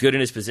work, he's good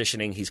in his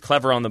positioning, he's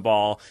clever on the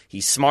ball,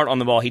 he's smart on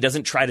the ball, he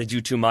doesn't try to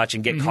do too much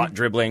and get caught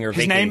dribbling or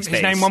vacating space.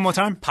 His name one more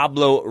time?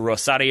 Pablo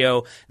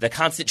Rosario. The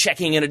constant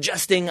checking and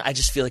adjusting, I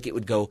just feel like it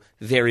would go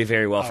very,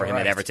 very well for him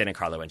at Everton and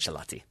Carlo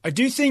Ancelotti. I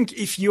do think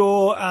if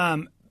you're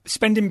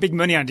spending big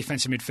money on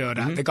defensive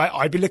midfielder, the guy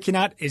I'd be looking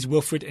at is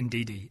Wilfred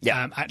Ndidi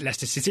at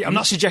Leicester City. I'm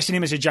not suggesting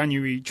him as a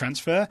January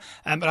transfer,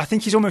 but I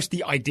think he's almost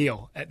the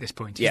ideal at this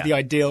point. He's the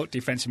ideal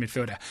defensive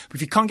midfielder. But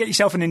if you can't get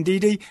yourself an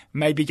Ndidi,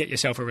 maybe get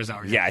yourself a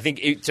Rosario. Yeah, I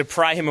think to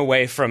pry him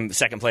away from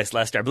second place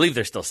Leicester, I believe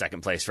they're still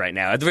second place right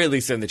now, at the very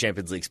least in the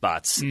Champions League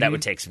spots, that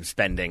would take some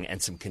spending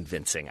and some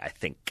convincing, I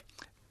think.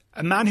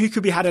 A man who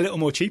could be had a little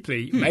more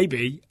cheaply,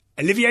 maybe,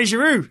 Olivier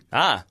Giroud.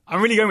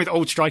 I'm really going with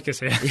old strikers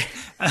here.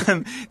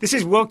 This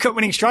is World Cup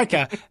winning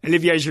striker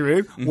Olivier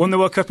Giroud. Won the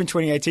World Cup in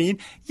 2018.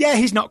 Yeah,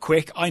 he's not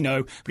quick, I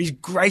know, but he's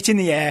great in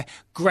the air,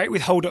 great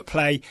with hold-up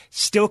play,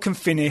 still can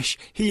finish.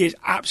 He is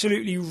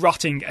absolutely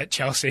rotting at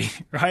Chelsea,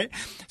 right?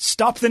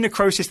 Stop the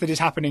necrosis that is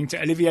happening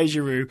to Olivier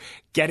Giroud.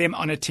 Get him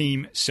on a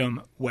team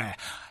somewhere.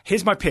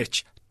 Here's my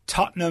pitch.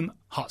 Tottenham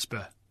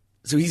Hotspur.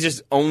 So he's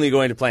just only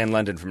going to play in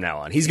London from now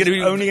on. He's going to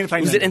be only going to play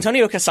in Was London. it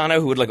Antonio Cassano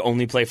who would like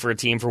only play for a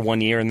team for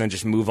 1 year and then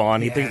just move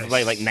on? Yes. He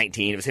played like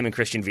 19. It was him and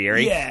Christian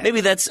Vieri. Yeah.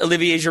 Maybe that's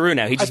Olivier Giroud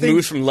now. He just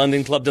moves from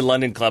London club to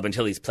London club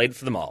until he's played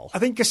for them all. I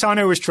think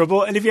Cassano was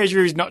trouble. Olivier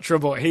Giroud is not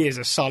trouble. He is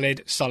a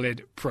solid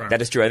pro.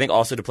 That is true. I think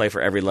also to play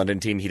for every London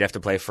team, he'd have to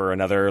play for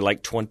another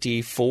like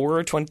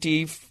 24,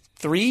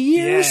 23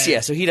 years.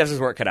 Yeah, so he'd have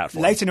his work cut out for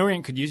him. Leighton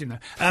Orient could use him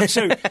though.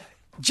 So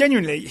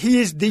genuinely, he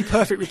is the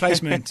perfect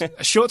replacement,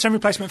 a short-term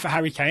replacement for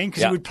Harry Kane,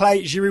 because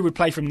Giroud would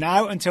play from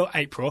now until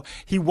April.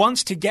 He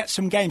wants to get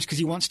some games because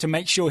he wants to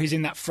make sure he's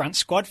in that France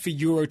squad for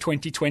Euro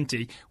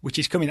 2020, which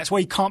is coming. That's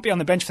why he can't be on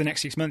the bench for the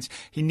next 6 months.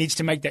 He needs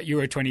to make that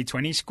Euro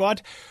 2020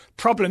 squad.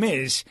 Problem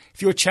is,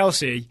 if you're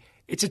Chelsea,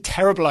 it's a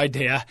terrible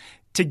idea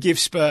to give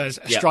Spurs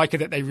a striker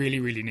that they really,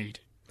 really need.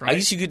 Right? I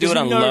guess you could do it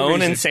on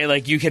loan and say,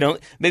 like, you can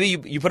only, maybe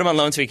you put him on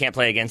loan so he can't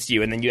play against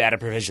you, and then you add a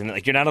provision that,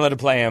 like, you're not allowed to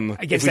play him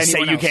against if we say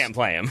anyone you else. can't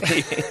play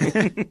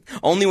him.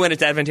 Only when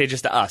it's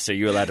advantageous to us are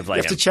you allowed to play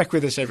him. You have to check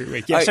with us every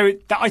week. Yeah, so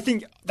I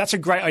think that's a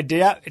great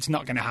idea. It's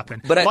not going to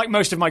happen. But like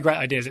most of my great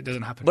ideas, it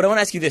doesn't happen. But I want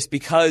to ask you this,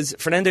 because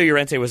Fernando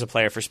Llorente was a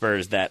player for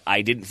Spurs that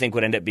I didn't think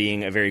would end up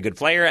being a very good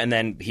player, and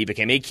then he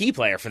became a key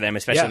player for them,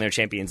 especially in their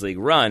Champions League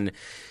run.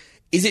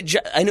 Is it?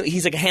 I know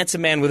he's like a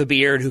handsome man with a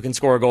beard who can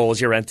score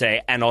goals,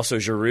 Llorente, and also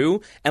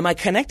Giroud. Am I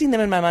connecting them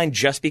in my mind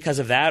just because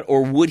of that,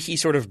 or would he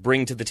sort of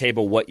bring to the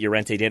table what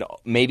Llorente did,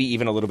 maybe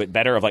even a little bit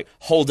better, of like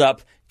hold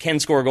up, can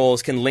score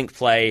goals, can link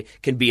play,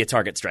 can be a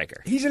target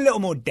striker? He's a little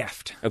more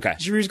deft. Okay,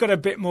 Giroud's got a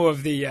bit more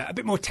of the a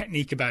bit more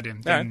technique about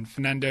him than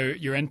Fernando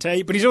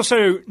Llorente, but he's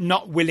also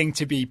not willing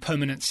to be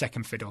permanent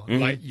second fiddle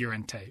like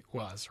Llorente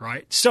was.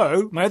 Right.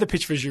 So my other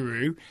pitch for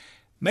Giroud,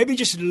 maybe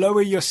just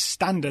lower your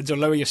standards or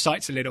lower your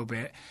sights a little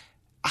bit.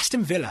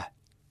 Aston Villa,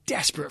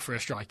 desperate for a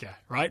striker,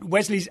 right?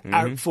 Wesley's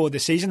out for the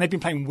season. They've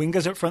been playing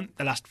wingers up front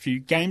the last few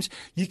games.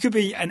 You could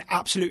be an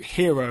absolute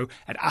hero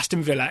at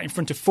Aston Villa in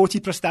front of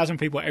 40,000+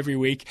 people every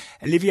week.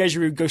 Olivier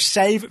Giroud, go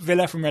save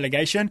Villa from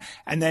relegation,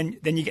 and then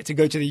you get to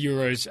go to the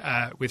Euros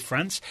with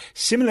France.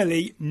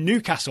 Similarly,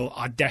 Newcastle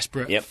are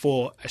desperate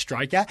for a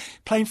striker,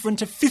 playing in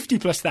front of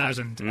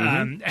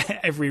 50,000+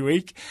 every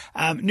week.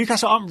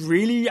 Newcastle aren't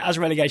really as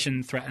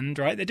relegation threatened,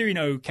 right? They're doing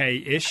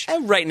okay-ish.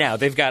 Right now,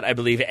 they've got, I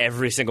believe,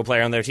 every single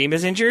player on their team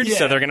is injured,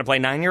 so they're going to play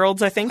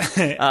 9-year-olds, I think.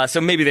 So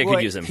maybe they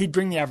could use him. He'd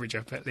bring the average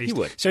up at least. He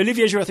would. So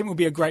Olivier Giroud, I think, will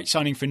be a great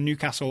signing for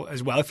Newcastle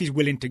as well if he's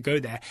willing to go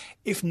there.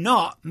 If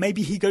not,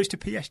 maybe he goes to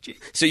PSG.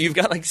 So you've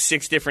got like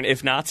 6 different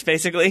if nots,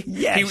 basically.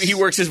 Yes. He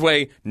works his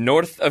way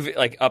north of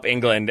like up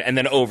England and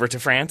then over to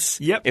France.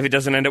 Yep. If it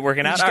doesn't end up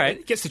working out, all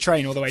right. Gets the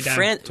train all the way down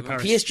to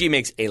Paris. PSG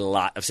makes a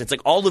lot of sense.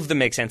 Like all of them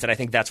make sense, and I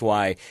think that's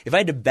why if I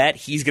had to bet,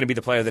 he's going to be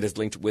the player that is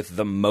linked with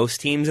the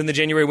most teams in the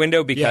January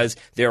window because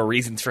there are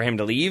reasons for him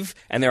to leave,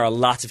 and there are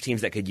lots of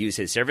teams that could use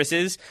his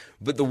services.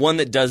 But the one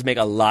that does make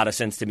a lot of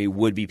sense to me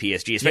would be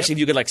PSG, especially if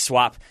you could like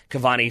swap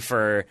Cavani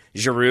for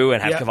Giroud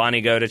and have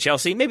Cavani go to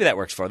Chelsea. Maybe that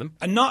works for them.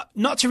 And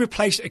not to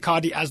replace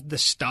Icardi as the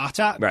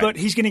starter, but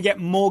he's going to get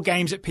more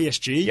games at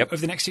PSG over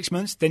the next 6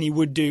 months than he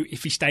would do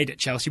if he stayed at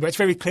Chelsea. But it's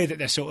very clear that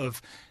they're sort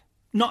of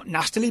not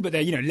nastily, but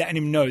they're letting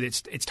him know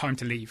that it's time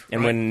to leave.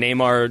 And when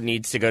Neymar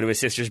needs to go to his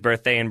sister's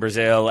birthday in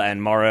Brazil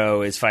and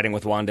Mauro is fighting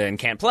with Wanda and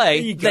can't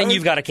play, then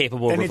you've got a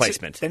capable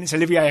replacement. Then it's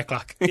Olivier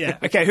Eklak. Yeah.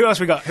 Okay, who else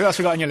we got? Who else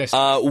we got on your list?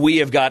 We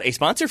have got a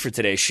sponsor for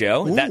today's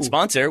show. Ooh. That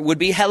sponsor would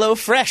be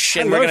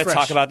HelloFresh, and we're going to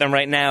talk about them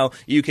right now.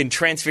 You can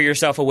transfer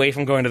yourself away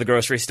from going to the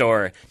grocery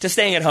store to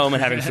staying at home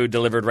and having food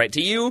delivered right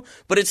to you,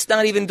 but it's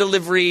not even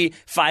delivery,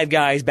 Five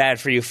Guys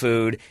bad-for-you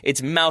food.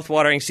 It's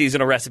mouth-watering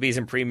seasonal recipes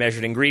and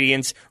pre-measured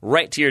ingredients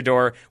right to your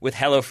door with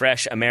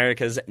HelloFresh,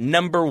 America's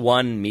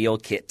 #1 meal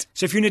kit.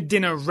 So if you're in a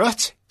dinner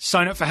rut,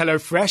 sign up for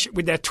HelloFresh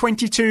with their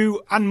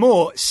 22 and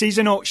more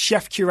seasonal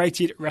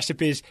chef-curated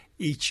recipes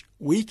each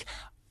week.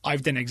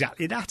 I've done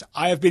exactly that.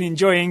 I have been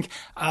enjoying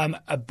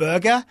a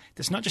burger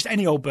that's not just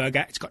any old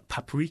burger. It's got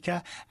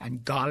paprika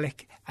and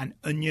garlic and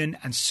onion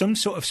and some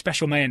sort of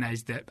special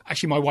mayonnaise that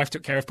actually my wife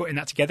took care of putting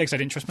that together because I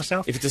didn't trust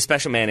myself. If it's a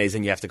special mayonnaise,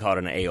 then you have to call it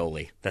an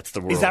aioli. That's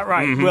the rule. Is that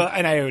right? Mm-hmm. Well,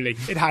 an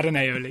aioli. It had an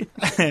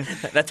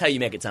aioli. That's how you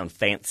make it sound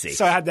fancy.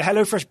 So I had the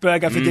HelloFresh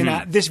burger for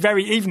dinner this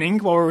very evening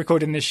while we're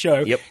recording this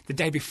show. Yep. The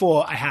day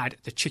before, I had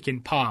the chicken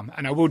parm.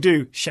 And I will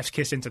do chef's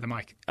kiss into the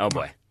mic. Oh,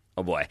 boy.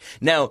 Oh, boy.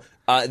 Now,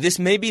 this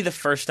may be the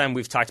first time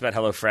we've talked about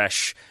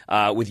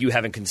HelloFresh with you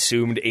having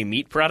consumed a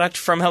meat product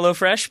from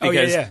HelloFresh,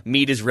 because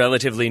meat is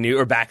relatively new,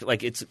 or back,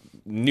 like it's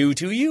new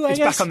to you, I guess?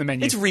 It's back on the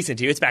menu. It's recent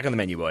to you. It's back on the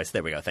menu, boys.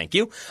 There we go. Thank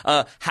you.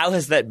 How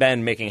has that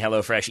been, making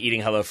HelloFresh,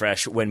 eating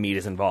HelloFresh when meat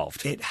is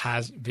involved? It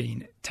has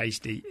been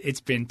tasty.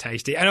 It's been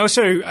tasty. And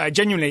also,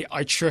 genuinely,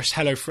 I trust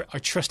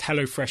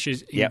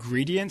HelloFresh's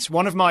ingredients.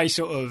 One of my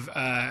sort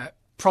of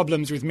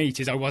problems with meat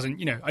is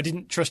I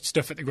didn't trust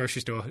stuff at the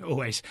grocery store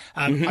always.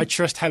 I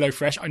trust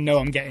HelloFresh. I know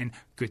I'm getting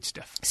good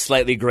stuff.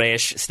 Slightly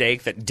grayish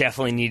steak that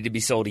definitely needed to be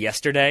sold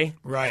yesterday.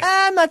 Right.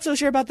 I'm not so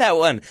sure about that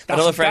one.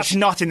 That's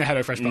not in the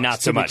HelloFresh box.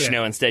 Not so much.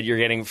 No, instead you're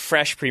getting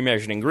fresh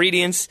pre-measured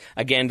ingredients,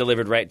 again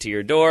delivered right to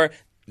your door.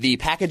 The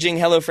packaging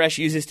HelloFresh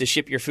uses to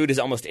ship your food is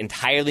almost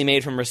entirely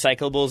made from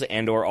recyclables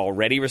and or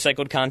already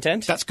recycled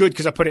content. That's good,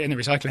 because I put it in the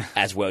recycling.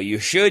 As well you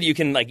should. You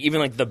can,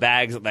 even the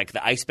bags, like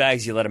the ice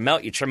bags, you let them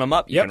melt, you trim them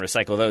up, you can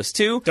recycle those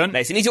too. Done.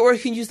 Nice and easy. Or you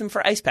can use them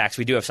for ice packs.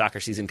 We do have soccer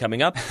season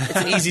coming up. It's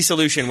an easy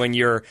solution when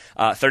you're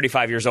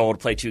 35 years old,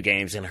 play 2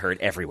 games, and hurt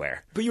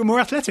everywhere. But you're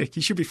more athletic.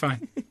 You should be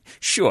fine.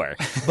 Sure.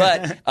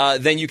 But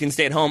then you can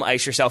stay at home,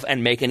 ice yourself,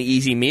 and make an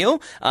easy meal.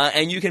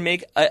 And you can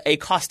make a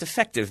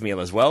cost-effective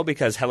meal as well,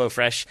 because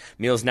HelloFresh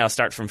meals now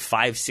start from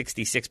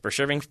 $5.66 per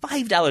serving,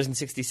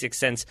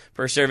 $5.66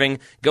 per serving.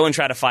 Go and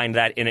try to find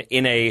that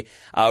in a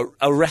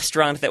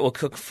restaurant that will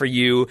cook for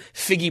you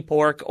figgy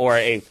pork or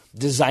a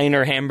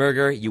designer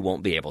hamburger. You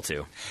won't be able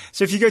to.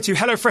 So if you go to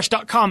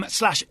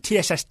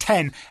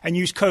HelloFresh.com/TSS10 and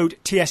use code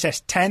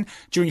TSS10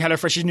 during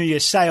HelloFresh's New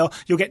Year's sale,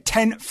 you'll get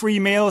 10 free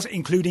meals,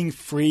 including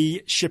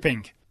free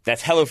shipping.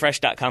 That's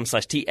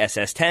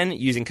HelloFresh.com/TSS10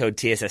 using code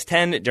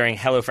TSS10 during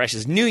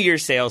HelloFresh's New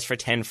Year's sales for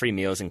 10 free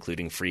meals,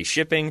 including free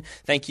shipping.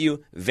 Thank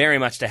you very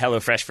much to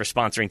HelloFresh for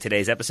sponsoring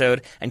today's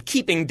episode and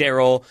keeping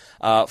Daryl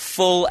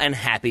full and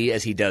happy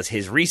as he does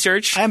his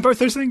research. I am both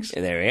those things.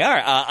 There we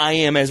are. I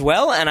am as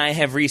well, and I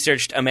have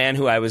researched a man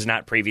who I was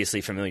not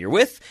previously familiar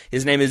with.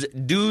 His name is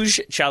Duj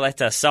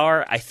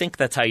Caleta-Car. I think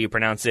that's how you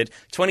pronounce it.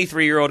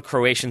 23-year-old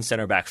Croatian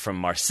center back from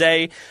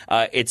Marseille.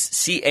 It's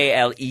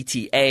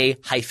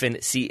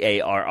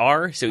Caleta-Car.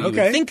 So you would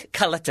think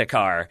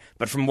Caleta-Car,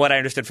 but from what I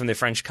understood from the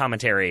French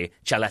commentary,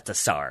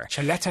 Caleta-Car.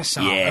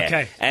 Caleta-Car, yeah.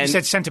 Okay. And you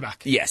said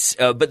centre-back. Yes,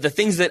 but the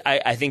things that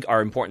I think are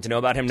important to know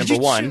about him, number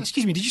one...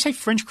 Excuse me, did you say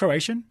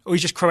French-Croatian? Or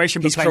he's just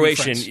Croatian but he's playing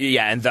Croatian, French?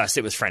 Yeah, and thus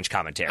it was French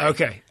commentary.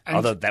 Okay.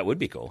 Although that would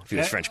be cool if he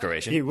was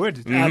French-Croatian. He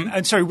would.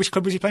 And sorry, which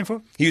club was he playing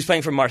for? He was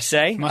playing for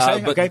Marseille.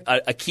 Marseille, but okay.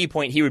 A key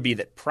point here would be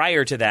that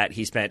prior to that,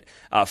 he spent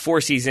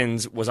 4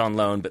 seasons, was on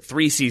loan, but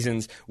 3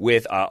 seasons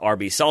with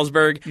RB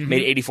Salzburg,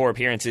 made 84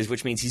 appearances,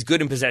 which means he's good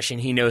in possession.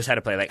 He knows how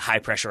to play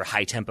high-pressure,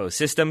 high-tempo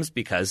systems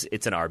because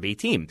it's an RB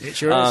team. It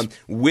sure is.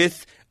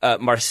 With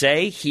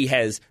Marseille, he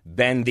has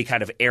been the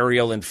kind of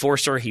aerial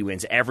enforcer. He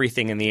wins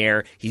everything in the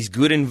air. He's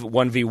good in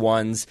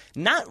 1v1s.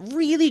 Not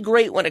really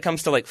great when it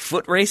comes to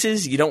foot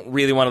races. You don't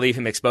really want to leave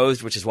him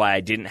exposed, which is why I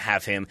didn't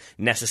have him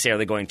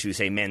necessarily going to,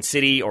 say, Man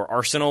City or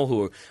Arsenal,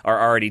 who are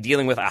already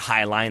dealing with a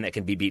high line that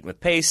can be beaten with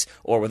pace,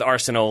 or with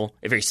Arsenal,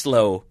 a very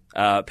slow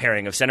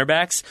pairing of center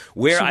backs.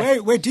 Where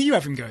do you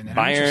have him going then?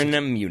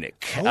 Bayern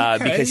Munich. Okay.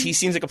 Because he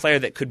seems like a player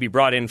that could be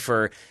brought in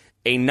for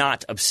a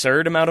not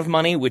absurd amount of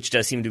money, which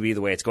does seem to be the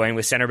way it's going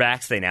with center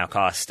backs. They now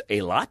cost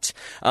a lot.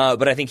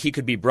 But I think he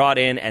could be brought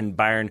in, and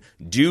Bayern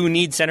do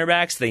need center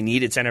backs. They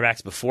needed center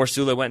backs before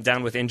Sula went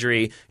down with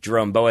injury.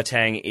 Jerome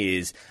Boateng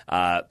is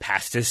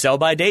past his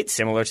sell-by date,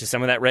 similar to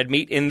some of that red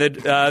meat in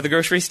the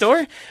grocery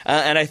store.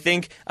 And I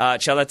think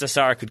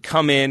Caleta-Car could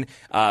come in,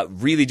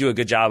 really do a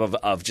good job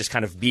of just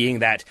kind of being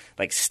that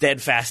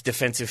steadfast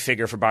defensive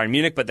figure for Bayern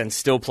Munich, but then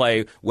still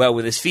play well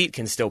with his feet,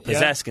 can still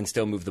possess, can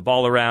still move the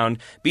ball around,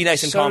 be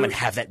nice and calm, and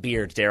have that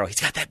beard, Daryl.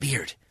 He's got that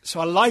beard. So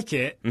I like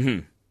it,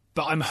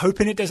 but I'm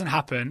hoping it doesn't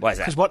happen. Why is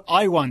that? Because what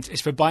I want is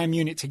for Bayern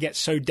Munich to get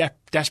so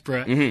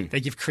desperate,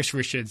 they give Chris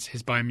Richards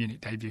his Bayern Munich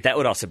debut. That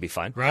would also be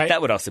fun. Right?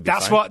 That would also be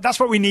fun. That's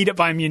what we need at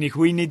Bayern Munich.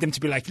 We need them to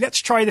be like, let's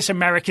try this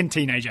American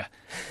teenager.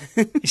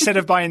 Instead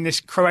of buying this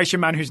Croatian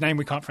man whose name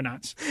we can't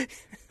pronounce.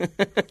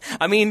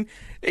 I mean,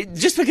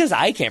 just because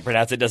I can't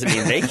pronounce it doesn't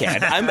mean they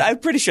can. I'm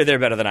pretty sure they're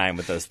better than I am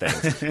with those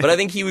things. But I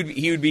think he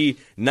would be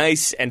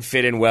nice and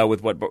fit in well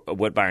with what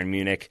Bayern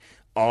Munich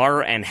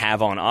are and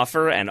have on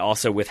offer, and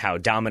also with how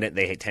dominant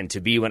they tend to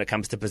be when it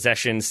comes to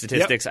possession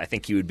statistics. I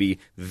think he would be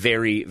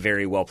very,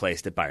 very well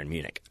placed at Bayern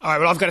Munich. All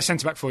right, well, I've got a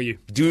centre-back for you.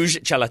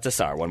 Duj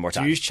Caleta-Car, one more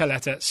time. Duj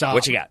Caleta-Car.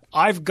 What you got?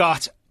 I've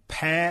got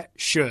Per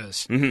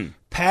Schurz.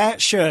 Per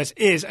Schurz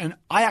is an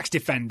Ajax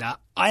defender.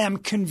 I am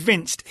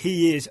convinced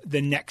he is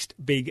the next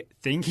big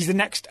thing. He's the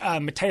next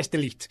Matthias de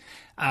Ligt,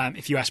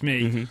 if you ask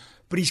me.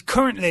 But he's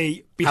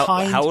currently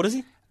behind... How old is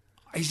he?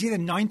 He's either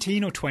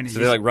 19 or 20. So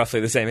they're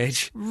roughly the same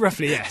age?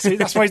 Roughly, yeah. So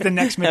that's why he's the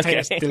next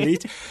Matthias de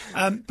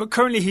Ligt. But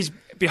currently he's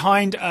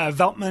behind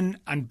Veltman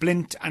and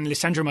Blint and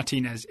Lisandro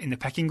Martinez in the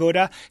pecking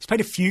order. He's played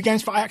a few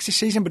games for Ajax this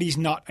season, but he's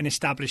not an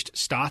established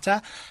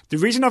starter. The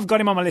reason I've got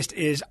him on my list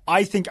is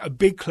I think a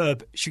big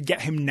club should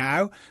get him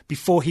now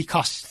before he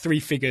costs 3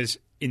 figures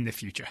in the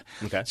future.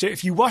 Okay. So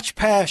if you watch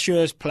Per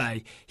Schurz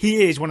play,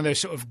 he is one of those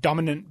sort of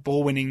dominant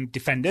ball-winning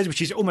defenders,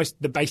 which is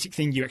almost the basic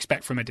thing you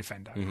expect from a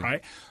defender,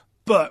 right?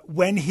 But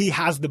when he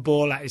has the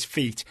ball at his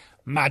feet,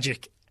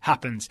 magic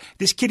happens.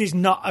 This kid is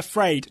not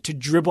afraid to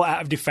dribble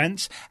out of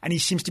defense, and he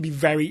seems to be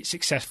very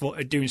successful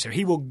at doing so.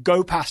 He will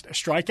go past a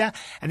striker,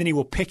 and then he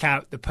will pick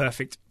out the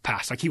perfect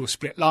pass. Like, he will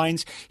split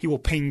lines, he will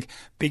ping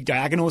big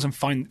diagonals and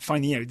find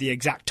the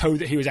exact toe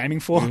that he was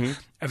aiming for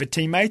of a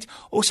teammate.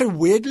 Also,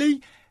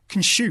 weirdly,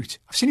 can shoot.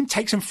 I've seen him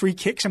take some free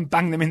kicks and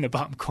bang them in the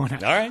bottom corner.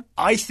 All right.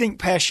 I think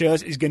Per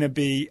Schurz is going to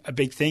be a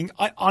big thing.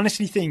 I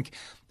honestly think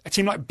a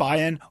team like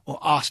Bayern or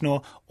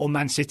Arsenal or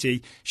Man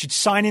City should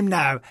sign him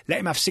now, let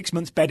him have 6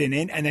 months bedding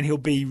in, and then he'll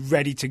be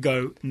ready to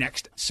go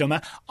next summer.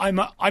 I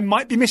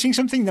might be missing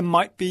something. I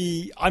might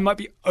be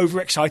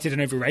overexcited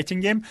and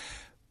overrating him.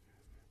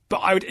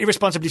 But I would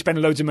irresponsibly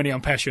spend loads of money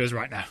on Per Schurz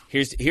right now.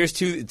 Here's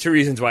two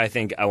reasons why I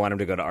think I want him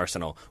to go to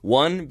Arsenal.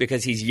 One,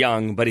 because he's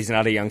young, but he's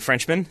not a young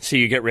Frenchman, so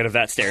you get rid of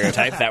that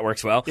stereotype. That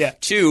works well. Yeah.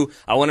 Two,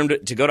 I want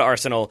him to go to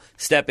Arsenal,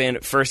 step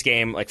in, first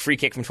game, like free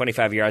kick from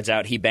 25 yards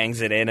out, he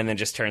bangs it in, and then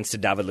just turns to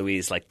David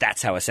Luiz like,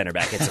 that's how a center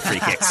back gets a free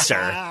kick,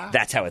 sir.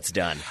 That's how it's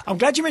done. I'm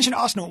glad you mentioned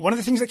Arsenal. One of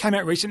the things that came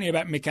out recently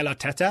about Mikel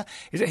Arteta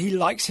is that he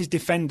likes his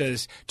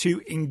defenders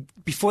to,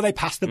 before they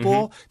pass the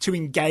ball, to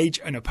engage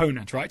an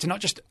opponent, right? To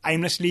not just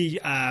aimlessly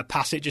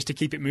pass it just to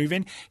keep it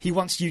moving. He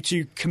wants you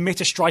to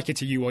commit a striker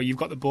to you while you've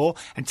got the ball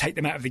and take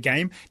them out of the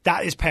game.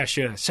 That is Per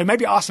Schurz. So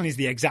maybe Arsenal is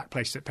the exact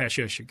place that Per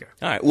Schurz should go.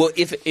 All right. Well,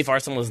 if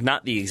Arsenal is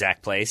not the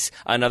exact place,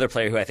 another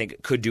player who I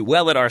think could do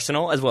well at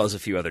Arsenal, as well as a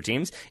few other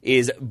teams,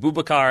 is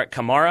Boubacar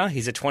Kamara.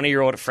 He's a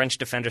 20-year-old French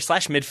defender /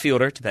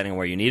 midfielder, depending on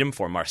where you need him,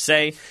 for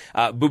Marseille.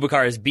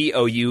 Boubacar is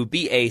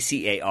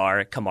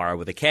Boubacar, Kamara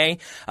with a K.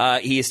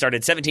 He has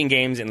started 17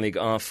 games in Ligue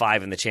 1,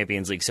 5 in the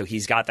Champions League, so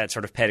he's got that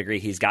sort of pedigree.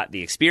 He's got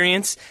the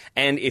experience.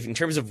 And if in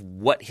terms of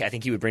what I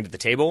think he would bring to the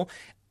table,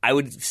 I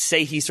would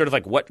say he's sort of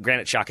like what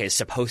Granit Xhaka is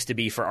supposed to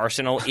be for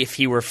Arsenal if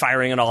he were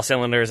firing on all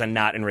cylinders and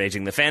not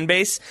enraging the fan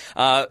base.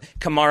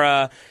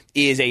 Kamara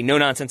is a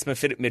no-nonsense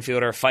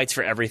midfielder, fights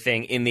for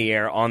everything in the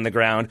air, on the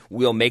ground,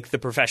 will make the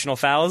professional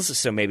fouls,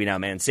 so maybe now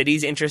Man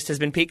City's interest has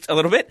been piqued a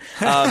little bit.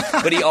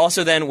 But he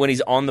also then, when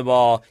he's on the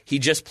ball, he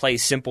just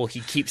plays simple, he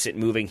keeps it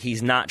moving,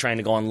 he's not trying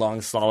to go on long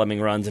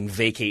slaloming runs and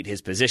vacate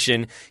his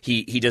position.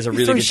 He does a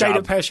really good job.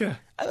 At Per Schurz.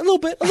 A little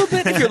bit.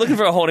 If you're looking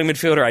for a holding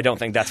midfielder, I don't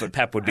think that's what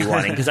Pep would be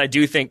wanting, because I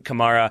do think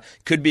Kamara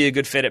could be a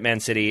good fit at Man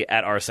City,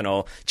 at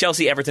Arsenal,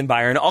 Chelsea, Everton,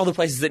 Bayern, all the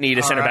places that need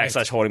a centre-back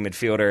 / holding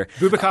midfielder.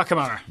 Boubacar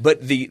Kamara.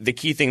 But the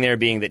key thing there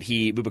being that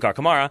Boubacar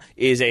Kamara,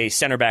 is a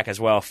centre-back as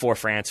well for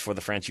France, for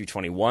the French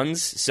U21s.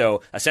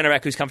 So a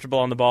centre-back who's comfortable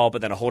on the ball,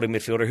 but then a holding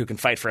midfielder who can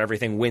fight for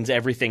everything, wins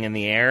everything in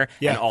the air,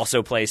 and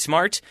also plays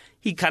smart.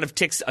 He kind of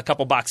ticks a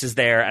couple boxes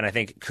there, and I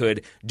think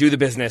could do the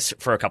business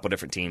for a couple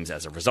different teams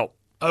as a result.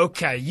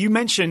 Okay, you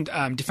mentioned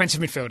defensive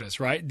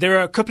midfielders, right? There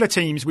are a couple of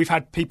teams, we've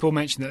had people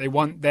mention that they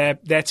want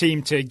their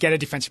team to get a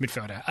defensive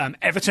midfielder.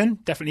 Everton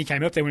definitely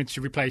came up. They wanted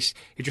to replace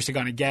Idrissa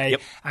Gana Gueye.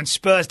 Yep. And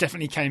Spurs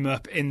definitely came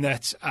up in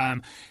that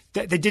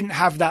they didn't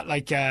have that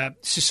like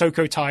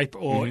Sissoko type,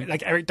 or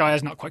like Eric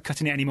Dyer's not quite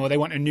cutting it anymore. They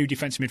want a new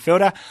defensive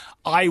midfielder.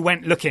 I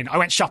went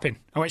shopping.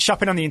 I went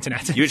shopping on the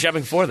internet. You were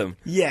shopping for them?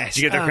 Yes.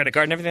 Did you get their credit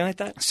card and everything like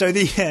that? So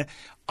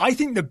I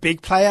think the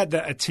big player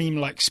that a team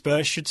like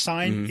Spurs should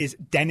sign is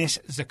Denis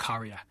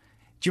Zakaria.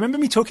 Do you remember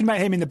me talking about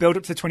him in the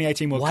build-up to the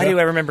 2018 World Cup? Why do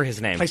I remember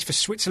his name? He plays for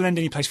Switzerland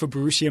and he plays for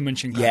Borussia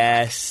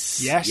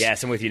Mönchengladbach.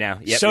 Yes, I'm with you now.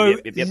 Yep,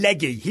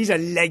 leggy. He's a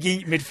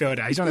leggy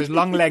midfielder. He's one of those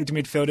long-legged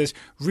midfielders,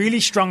 really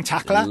strong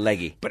tackler.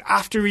 Leggy. But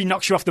after he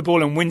knocks you off the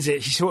ball and wins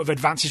it, he sort of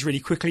advances really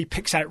quickly,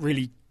 picks out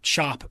really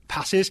sharp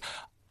passes.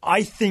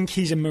 I think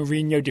he's a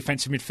Mourinho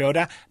defensive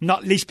midfielder,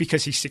 not least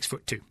because he's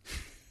 6'2".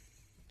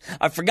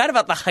 I forgot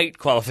about the height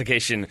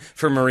qualification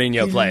for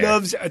Mourinho player. He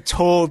loves a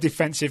tall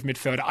defensive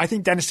midfielder. I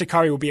think Denis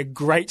Zakaria will be a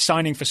great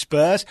signing for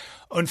Spurs.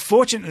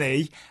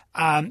 Unfortunately,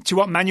 to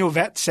what Manuel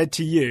Vet said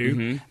to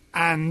you,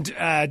 and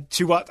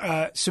to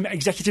what some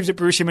executives at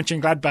Borussia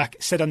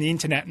Mönchengladbach said on the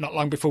internet not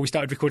long before we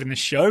started recording this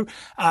show,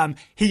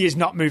 he is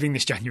not moving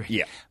this January.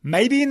 Yeah.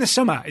 Maybe in the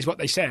summer is what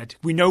they said.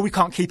 We know we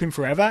can't keep him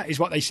forever is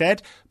what they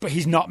said, but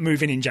he's not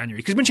moving in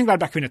January because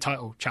Mönchengladbach are in a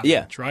title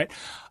challenge, right?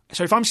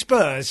 So if I'm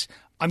Spurs,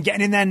 I'm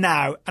getting in there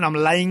now and I'm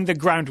laying the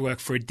groundwork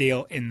for a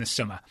deal in the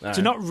summer.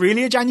 So not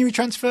really a January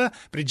transfer,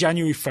 but a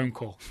January phone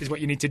call is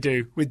what you need to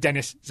do with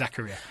Denis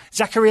Zakaria.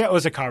 Zakaria or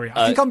Zakaria?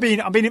 I think I'm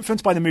being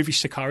influenced by the movie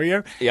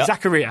Sicario. Yep.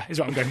 Zakaria is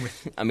what I'm going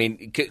with. I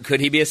mean,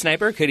 could he be a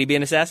sniper? Could he be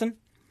an assassin?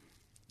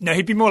 No,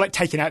 he'd be more like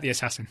taking out the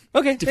assassin.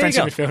 Okay,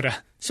 defensive midfielder.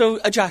 So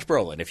a Josh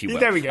Brolin, if you will.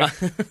 There we go.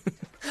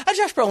 A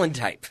Josh Brolin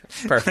type.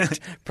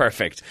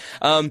 Perfect.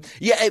 But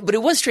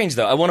it was strange,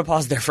 though. I want to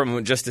pause there for a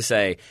moment just to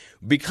say,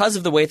 because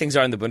of the way things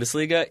are in the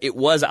Bundesliga, it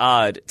was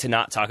odd to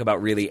not talk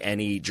about really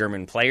any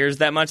German players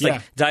that much.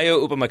 Like,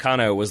 Dayo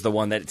Upamecano was the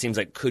one that it seems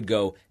like could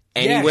go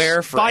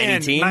anywhere for Bayern,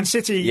 any team. Man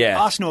City,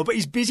 Arsenal, but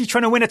he's busy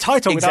trying to win a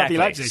title with RB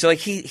Leipzig. So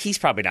he's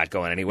probably not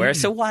going anywhere.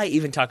 So why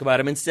even talk about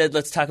him? Instead,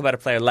 let's talk about a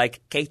player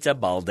like Keita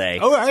Balde.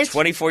 All right.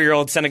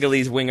 24-year-old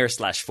Senegalese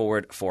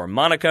winger/forward for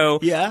Monaco.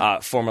 Yeah.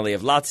 Formerly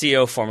of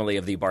Lazio, formerly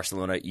of the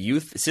Barcelona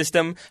youth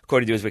system.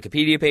 According to his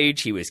Wikipedia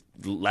page, he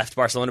left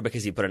Barcelona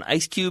because he put an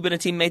ice cube in a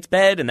teammate's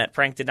bed, and that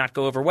prank did not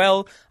go over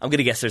well. I'm going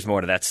to guess there's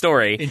more to that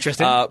story.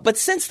 Interesting. But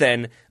since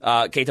then,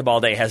 Keita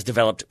Balde has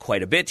developed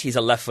quite a bit. He's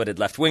a left-footed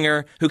left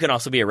winger who can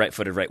also be a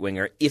right-footed right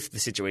winger if the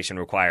situation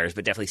requires,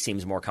 but definitely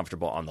seems more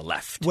comfortable on the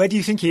left. Where do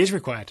you think he is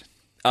required?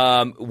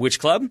 Which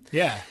club?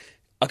 Yeah.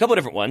 A couple of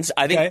different ones.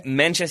 I think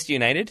Manchester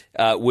United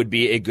would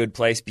be a good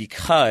place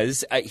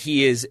because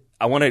he is,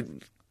 I want to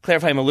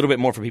clarify him a little bit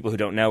more for people who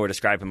don't know or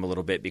describe him a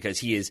little bit, because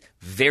he is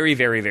very,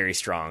 very, very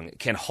strong,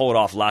 can hold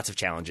off lots of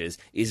challenges,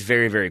 is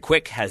very, very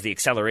quick, has the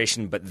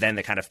acceleration, but then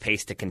the kind of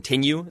pace to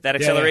continue that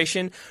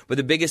acceleration. Yeah. But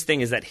the biggest thing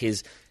is that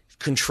his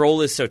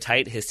control is so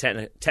tight, his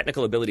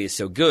technical ability is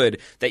so good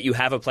that you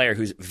have a player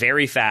who's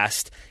very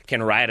fast,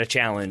 can ride a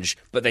challenge,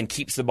 but then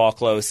keeps the ball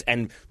close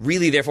and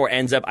really therefore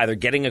ends up either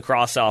getting a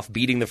cross off,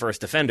 beating the first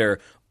defender,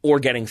 or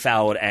getting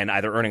fouled and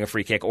either earning a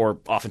free kick or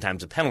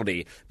oftentimes a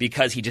penalty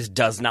because he just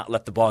does not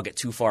let the ball get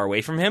too far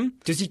away from him.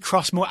 Does he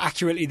cross more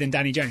accurately than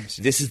Danny James?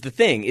 This is the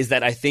thing, is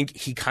that I think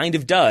he kind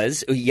of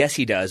does. Yes,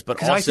 he does,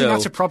 but also... I think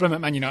that's a problem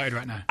at Man United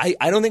right now.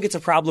 I don't think it's a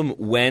problem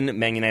when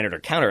Man United are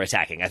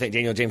counterattacking. I think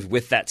Daniel James,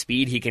 with that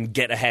speed, he can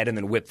get ahead and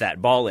then whip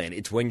that ball in.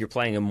 It's when you're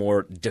playing a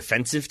more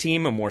defensive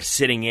team, a more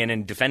sitting in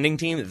and defending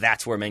team,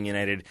 that's where Man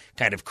United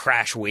kind of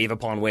crash wave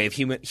upon wave,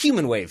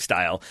 human wave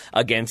style,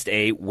 against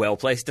a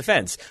well-placed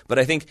defense. But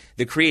I think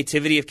the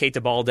creativity of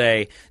Keita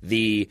Balde,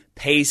 the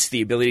pace,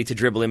 the ability to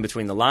dribble in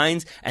between the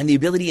lines, and the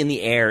ability in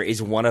the air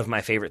is one of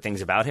my favorite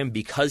things about him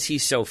because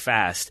he's so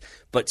fast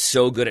but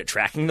so good at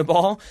tracking the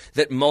ball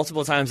that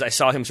multiple times I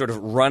saw him sort of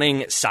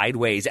running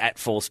sideways at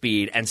full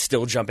speed and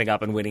still jumping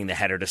up and winning the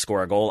header to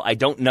score a goal. I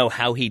don't know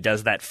how he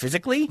does that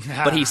physically,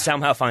 but he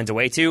somehow finds a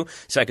way to.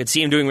 So I could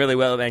see him doing really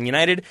well at Man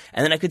United,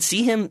 and then I could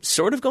see him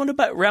sort of going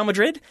to Real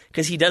Madrid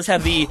because he does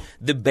have the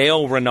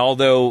Bale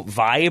Ronaldo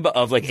vibe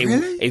of like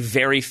a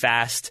very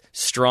fast,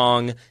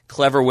 strong,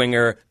 clever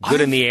winger, good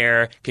in the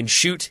air, can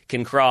shoot,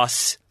 can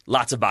cross,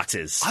 lots of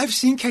boxes. I've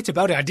seen Keita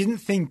Balde. I didn't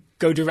think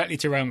go directly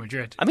to Real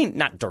Madrid. I mean,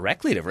 not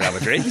directly to Real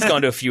Madrid. He's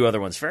gone to a few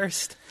other ones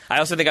first. I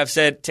also think I've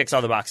said ticks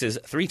all the boxes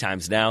 3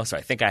 times now, so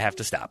I think I have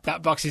to stop.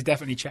 That box is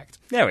definitely checked.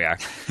 There we are.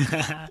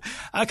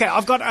 Okay,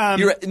 I've got...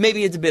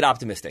 maybe it's a bit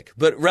optimistic,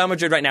 but Real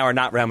Madrid right now are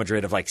not Real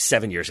Madrid of like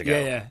 7 years ago.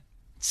 Yeah.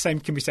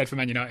 Same can be said for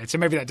Man United, so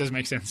maybe that does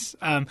make sense.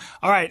 All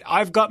right,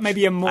 I've got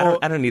maybe a more...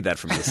 I don't need that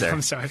from you, sir.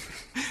 I'm sorry.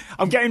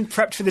 I'm getting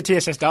prepped for the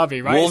TSS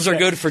derby, right? Wolves are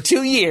good for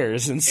 2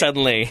 years, and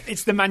suddenly...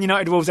 It's the Man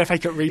United Wolves FA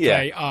Cup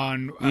replay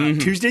on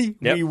Tuesday.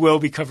 Yep. We will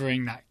be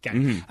covering that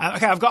game.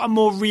 Okay, I've got a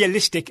more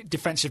realistic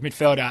defensive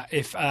midfielder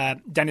if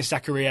Dennis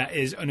Zakaria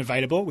is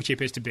unavailable, which he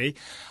appears to be.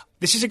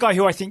 This is a guy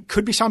who I think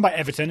could be signed by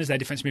Everton as their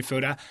defensive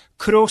midfielder,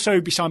 could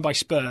also be signed by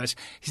Spurs.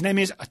 His name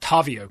is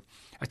Otavio.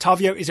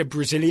 Otavio is a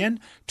Brazilian,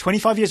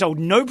 25 years old,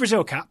 no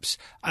Brazil caps,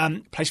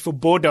 plays for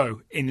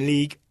Bordeaux in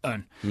Ligue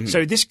 1.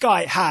 So this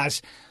guy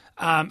has,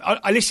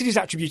 I listed his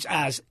attributes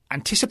as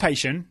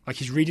anticipation, like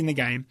he's reading the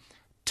game,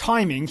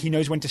 timing, he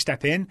knows when to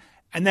step in,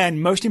 and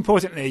then, most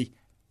importantly,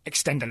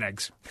 extender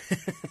legs.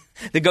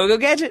 The go-go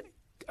gadget?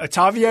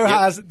 Otavio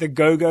has the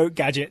go-go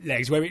gadget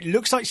legs, where it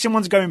looks like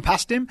someone's going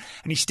past him,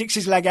 and he sticks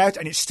his leg out,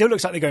 and it still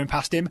looks like they're going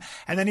past him,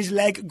 and then his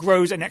leg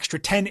grows an extra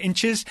 10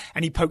 inches,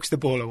 and he pokes the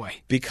ball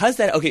away.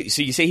 Okay,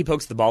 so you say he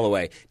pokes the ball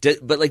away,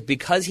 but like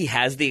because he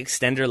has the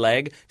extender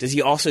leg, does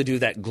he also do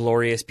that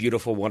glorious,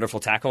 beautiful, wonderful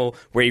tackle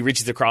where he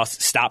reaches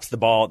across, stops the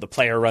ball, the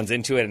player runs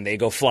into it, and they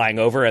go flying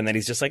over, and then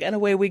he's just like, and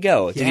away we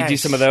go. Did he do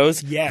some of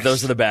those? Yes.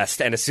 Those are the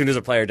best, and as soon as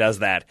a player does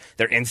that,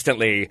 they're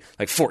instantly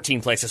like 14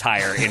 places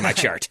higher in my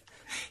chart.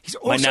 He's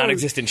also, my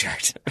non-existent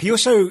chart. He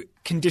also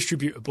can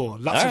distribute a ball.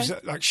 Lots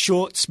of like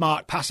short,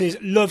 smart passes.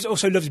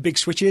 Also loves big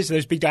switches,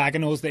 those big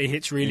diagonals that he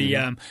hits really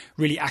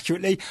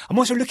accurately. I'm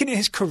also looking at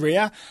his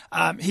career.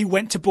 He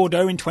went to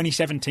Bordeaux in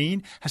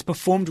 2017, has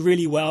performed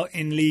really well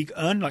in Ligue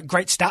 1, like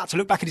great stats. I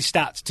look back at his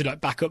stats to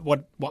like back up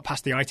what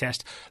passed the eye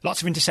test.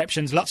 Lots of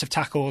interceptions, lots of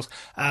tackles,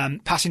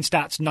 passing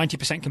stats,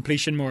 90%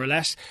 completion more or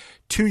less.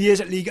 2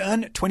 years at Ligue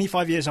 1,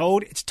 25 years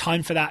old. It's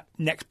time for that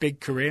next big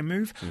career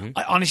move.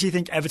 I honestly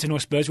think Everton or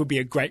Spurs would be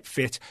a great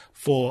fit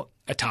for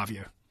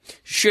Otavio.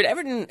 Should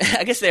Everton?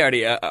 I guess they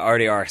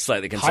already are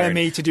slightly concerned. Hire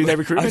me to do their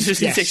recruitment. I was just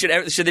going to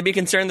say, should they be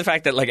concerned the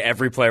fact that like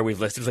every player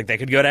we've listed is like they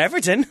could go to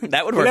Everton?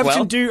 That would work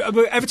well.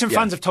 Everton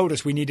fans have told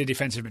us we need a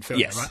defensive midfielder.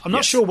 Yes. Right? I'm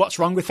not sure what's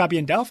wrong with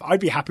Fabian Delph. I'd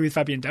be happy with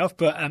Fabian Delph,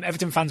 but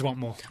Everton fans want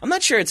more. I'm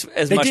not sure it's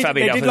as much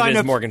Fabian Delph as it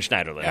is Morgan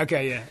Schneiderlin.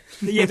 Okay,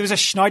 yeah, there was a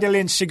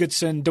Schneiderlin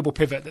Sigurdsson double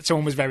pivot that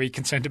someone was very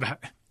concerned about.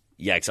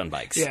 Yikes on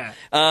bikes. Yeah.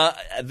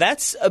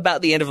 That's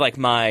about the end of like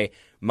my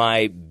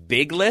my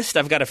big list,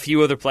 I've got a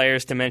few other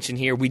players to mention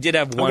here. We did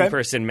have one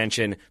person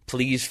mention,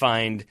 please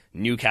find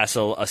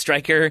Newcastle a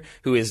striker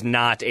who is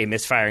not a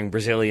misfiring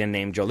Brazilian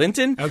named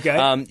Joelinton.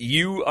 Okay.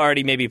 You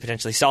already maybe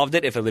potentially solved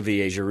it if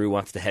Olivier Giroud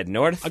wants to head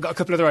north. I got a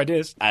couple other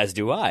ideas. As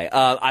do I.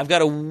 I've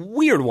got a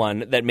weird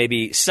one that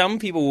maybe some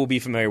people will be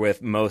familiar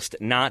with, most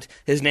not.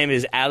 His name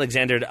is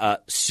Alexander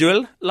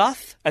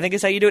Sørloth, I think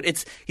is how you do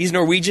it. He's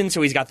Norwegian,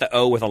 so he's got the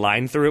O with a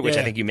line through it, which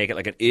I think you make it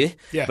like an I.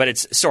 Yeah. But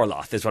it's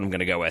Sørloth is what I'm going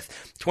to go with.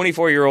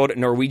 24-year-old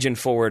Norwegian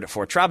forward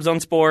for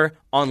Trabzonspor,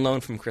 on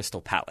loan from Crystal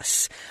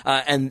Palace.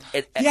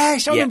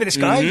 Yes, I remember this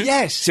guy.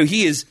 Yes. So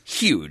he is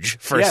huge,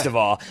 first of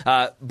all,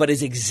 but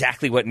is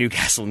exactly what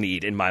Newcastle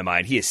need in my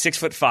mind. He is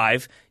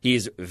 6'5". He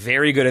is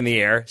very good in the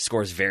air,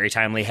 scores very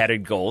timely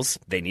headed goals.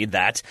 They need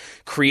that.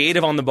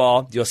 Creative on the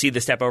ball. You'll see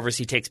the step overs.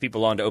 He takes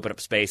people on to open up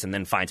space and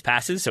then finds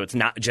passes. So it's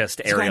not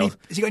just aerial.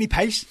 Has he got any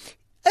pace?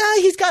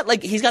 He's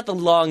got the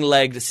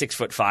long-legged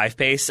 6'5"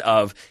 pace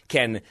of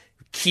can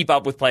keep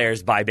up with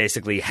players by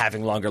basically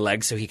having longer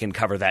legs so he can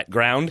cover that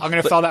ground. I'm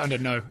going to file that under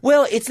no.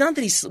 Well, it's not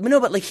that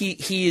but like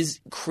he is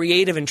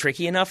creative and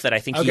tricky enough that I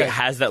think he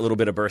has that little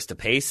bit of burst of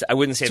pace. I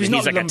wouldn't say that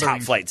he's like a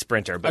top flight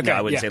sprinter, but no,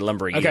 I wouldn't say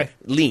lumbering either.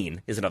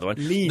 Lean is another one.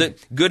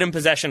 Good in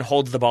possession,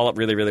 holds the ball up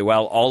really, really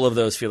well. All of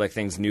those feel like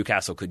things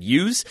Newcastle could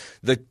use.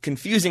 The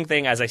confusing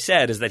thing, as I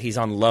said, is that he's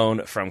on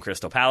loan from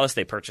Crystal Palace.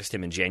 They purchased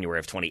him in January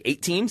of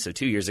 2018, so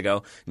 2 years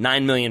ago.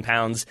 £9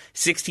 million,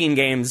 16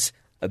 games,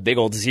 a big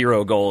old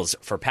 0 goals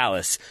for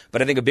Palace.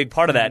 But I think a big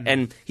part of that,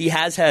 and he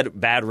has had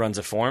bad runs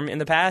of form in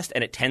the past,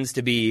 and it tends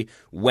to be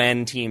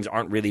when teams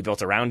aren't really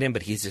built around him,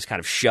 but he's just kind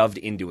of shoved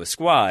into a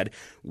squad.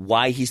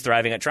 Why he's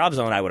thriving at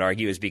Trabzon, I would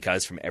argue, is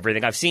because from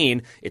everything I've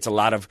seen, it's a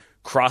lot of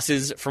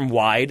crosses from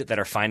wide that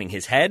are finding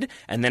his head,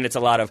 and then it's a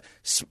lot of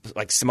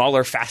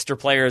smaller, faster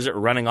players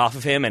running off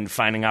of him and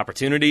finding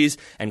opportunities,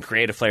 and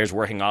creative players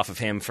working off of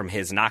him from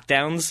his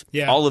knockdowns.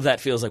 Yeah. All of that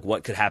feels like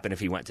what could happen if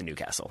he went to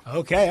Newcastle.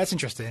 Okay, that's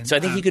interesting. So I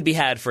think he could be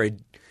had for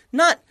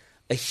not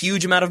a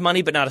huge amount of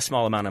money, but not a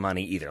small amount of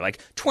money either.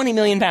 Like £20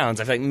 million. I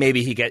feel like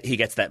maybe he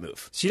gets that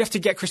move. So you'd have to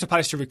get Crystal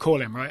Palace to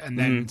recall him, right? And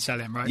then sell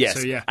him, right? Yes.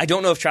 So, yeah. I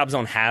don't know if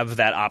Trabzon have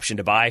that option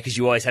to buy because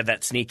you always have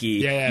that sneaky,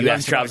 you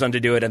ask Trabzon to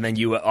do it and then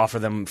you offer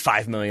them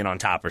 $5 million on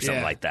top or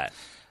something like that.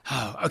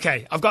 Oh,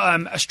 okay. I've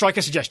got a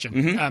striker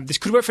suggestion. This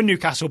could work for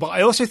Newcastle, but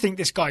I also think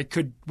this guy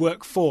could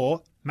work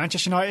for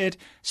Manchester United,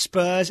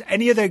 Spurs,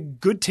 any other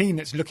good team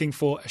that's looking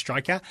for a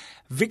striker.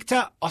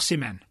 Victor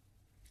Osimhen.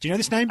 Do you know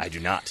this name? I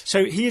do not.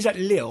 So he is at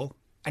Lille,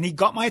 and he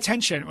got my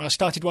attention when I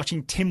started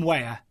watching Tim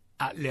Weah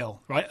at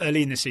Lille, right,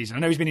 early in the season.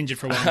 I know he's been injured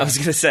for a while. I was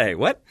going to say,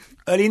 what?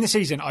 Early in the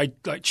season, I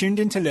tuned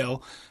into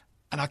Lille,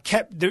 and I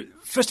kept...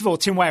 First of all,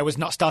 Tim Weah was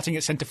not starting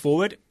at centre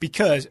forward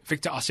because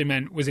Victor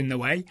Osimhen was in the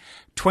way.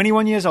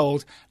 21 years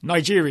old,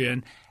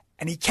 Nigerian,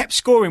 and he kept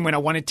scoring when I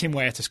wanted Tim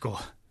Weah to score,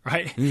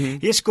 right?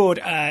 He has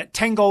scored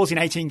 10 goals in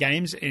 18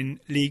 games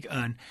in Ligue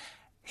 1.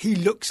 He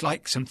looks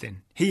like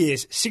something. He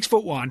is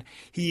 6'1".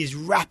 He is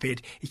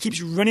rapid. He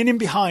keeps running in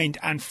behind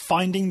and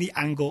finding the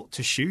angle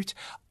to shoot.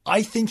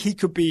 I think he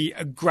could be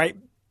a great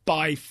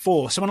buy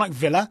for someone like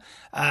Villa.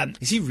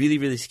 Is he really,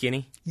 really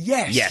skinny?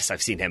 Yes. Yes,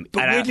 I've seen him.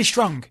 But weirdly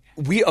strong.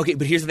 Okay,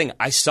 but here's the thing.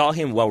 I saw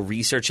him while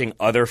researching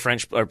other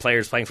French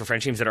players playing for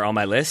French teams that are on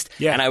my list.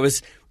 Yeah.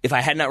 And if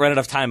I had not run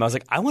enough time, I was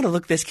like, I want to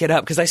look this kid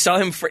up because I saw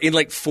him in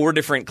like 4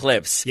 different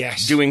clips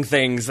doing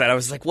things that I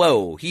was like,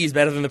 whoa, he's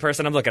better than the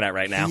person I'm looking at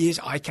right now. He is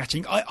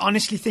eye-catching. I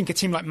honestly think a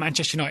team like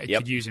Manchester United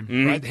could use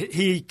him. Right?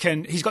 He's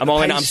got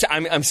the pace.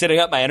 I'm sitting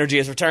up. My energy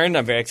has returned.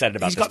 I'm very excited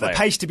about this player. He's got the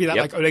pace to be that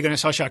like Ole Gunnar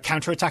Solskjaer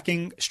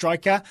counter-attacking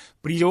striker,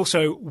 but he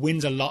also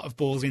wins a lot of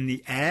balls in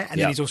the air,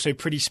 and then he's also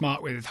pretty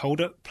smart with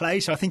hold-up play.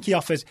 So I think he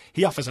offers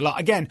a lot.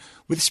 Again,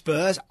 with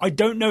Spurs, I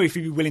don't know if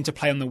he'd be willing to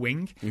play on the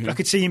wing. But I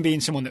could see him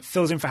being someone that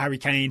fills in for Harry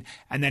Kane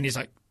and then is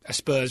like a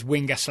Spurs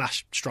winger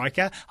 /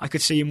 striker. I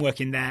could see him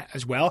working there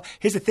as well.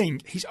 Here's the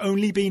thing. He's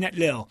only been at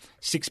Lille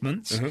 6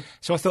 months.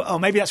 So I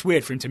thought, maybe that's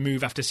weird for him to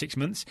move after 6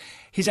 months.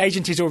 His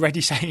agent is already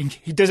saying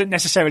he doesn't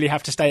necessarily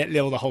have to stay at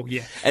Lille the whole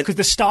year. Because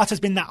the start has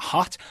been that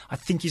hot, I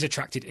think he's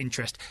attracted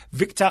interest.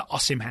 Victor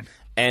Osimhen.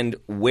 And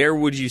where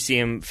would you see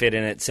him fit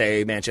in at,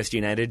 say, Manchester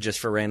United, just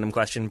for random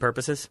question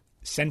purposes?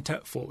 Centre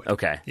forward.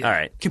 Okay, all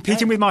right.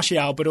 Competing with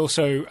Martial, but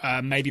also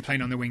maybe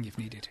playing on the wing if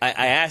needed. I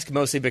ask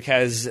mostly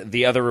because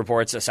the other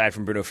reports, aside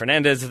from Bruno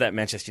Fernandes, that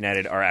Manchester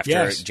United are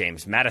after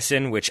James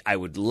Maddison, which I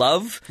would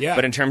love. Yeah.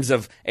 But in terms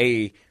of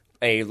a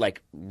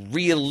like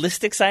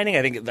realistic signing,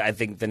 I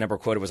think the number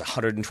quoted was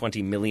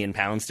 £120 million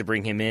to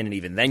bring him in, and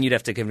even then you'd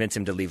have to convince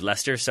him to leave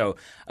Leicester. So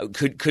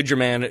could your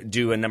man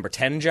do a number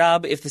 10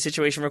 job if the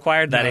situation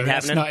required? That ain't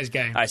happening. That's not his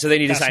game. All right, so they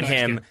need to sign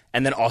him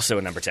and then also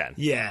a number 10.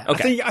 Yeah.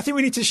 Okay. I think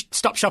we need to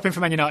stop shopping for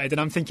Man United, and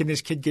I'm thinking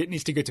this kid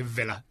needs to go to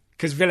Villa.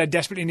 because Villa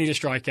desperately need a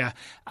striker.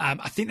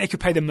 I think they could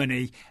pay the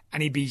money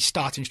and he'd be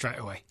starting straight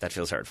away. That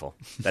feels hurtful.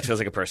 That feels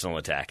like a personal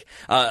attack.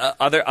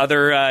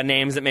 Other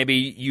names that maybe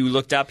you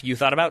looked up, you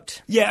thought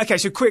about? Yeah, okay,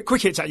 so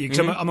quick hits at you,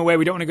 because I'm aware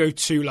we don't want to go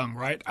too long,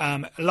 right?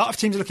 A lot of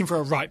teams are looking for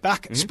a right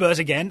back. Spurs,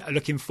 again, are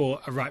looking for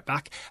a right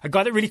back. A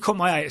guy that really caught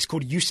my eye is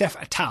called Youssef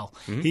Attal.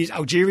 He's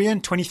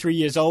Algerian, 23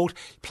 years old,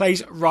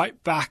 plays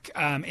right back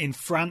in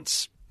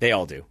France. They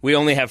all do. We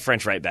only have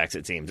French right backs,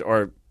 it seems,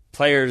 or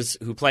players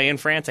who play in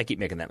France. I keep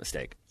making that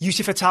mistake.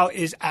 Youssef Attal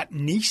is at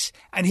Nice,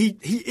 and he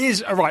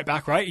is a right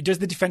back, right? He does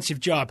the defensive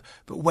job,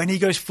 but when he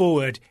goes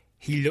forward,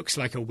 he looks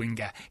like a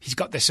winger. He's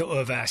got this sort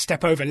of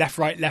step over, left,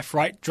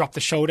 right, drop the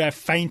shoulder,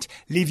 feint,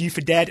 leave you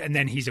for dead, and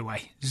then he's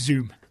away.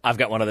 Zoom. I've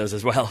got one of those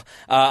as well.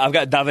 I've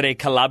got Davide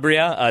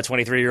Calabria, a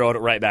 23-year-old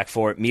right back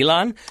for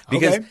Milan.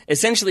 Because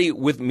essentially,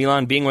 with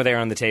Milan being where they are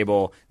on the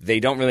table, they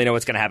don't really know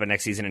what's going to happen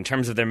next season in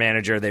terms of their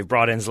manager. They've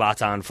brought in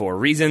Zlatan for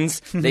reasons.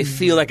 They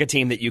feel like a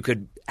team that you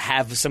could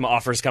have some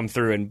offers come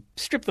through and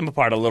strip them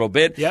apart a little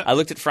bit. Yep. I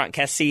looked at Franck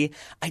Kessie.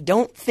 I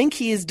don't think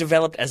he has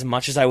developed as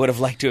much as I would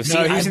have liked to have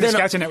seen. No, he's in the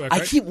scouting network,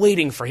 right? I keep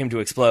waiting for him to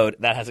explode.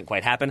 That hasn't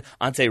quite happened.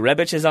 Ante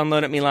Rebic is on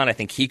loan at Milan. I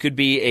think he could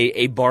be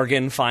a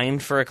bargain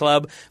find for a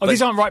club.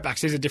 These aren't right backs.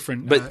 These are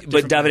different. But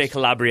Davide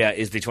Calabria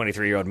is the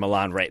 23-year-old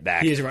Milan right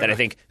back that I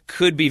think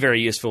could be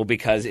very useful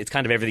because it's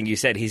kind of everything you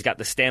said. He's got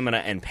the stamina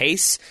and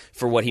pace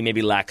for what he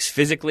maybe lacks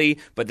physically,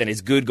 but then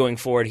is good going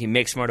forward. He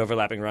makes smart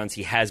overlapping runs.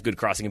 He has good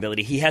crossing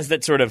ability. He has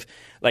that sort of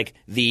like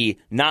the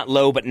not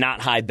low but not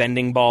high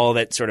bending ball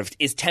that sort of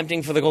is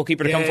tempting for the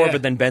goalkeeper to come forward,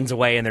 but then bends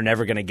away and they're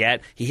never going to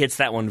get. He hits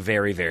that one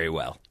very, very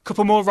well.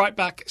 Couple more right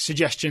back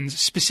suggestions,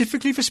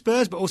 specifically for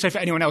Spurs, but also for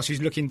anyone else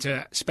who's looking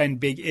to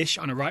spend big-ish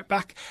on a right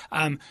back.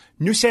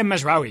 Nusayr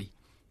Mazraoui.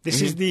 This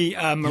is the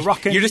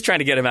Moroccan... You're just trying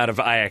to get him out of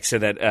Ajax so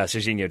that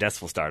Serginho Dest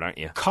will start, aren't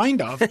you?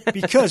 Kind of,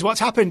 because what's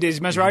happened is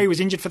Mazraoui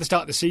was injured for the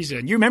start of the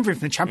season. You remember him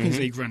from the Champions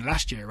League run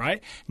last year,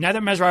 right? Now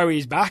that Mazraoui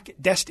is back,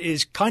 Dest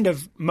is kind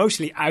of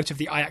mostly out of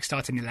the Ajax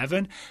starting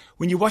 11.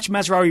 When you watch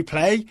Mazraoui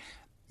play,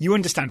 you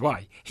understand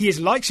why. He is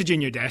like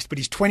Serginho Dest, but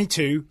he's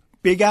 22,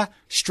 bigger,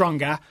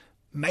 stronger,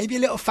 maybe a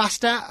little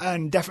faster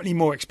and definitely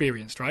more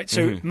experienced, right?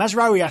 So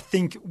Mazraoui, I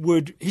think,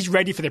 he's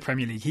ready for the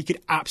Premier League. He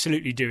could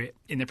absolutely do it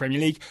in the Premier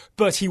League,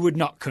 but he would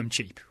not come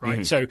cheap,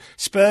 right? So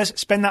Spurs,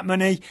 spend that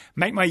money,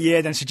 make my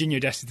year, then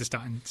Serginho Dest is the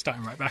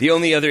starting right back. The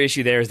only other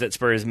issue there is that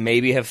Spurs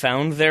maybe have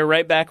found their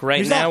right back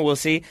right now. That? We'll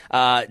see.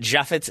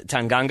 Japhet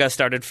Tanganga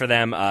started for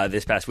them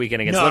this past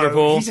weekend against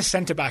Liverpool. He's a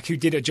centre-back who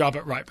did a job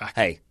at right back.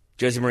 Hey,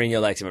 Jose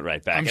Mourinho likes him at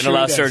right back and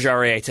allows Serge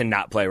Aurier to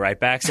not play right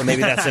back, so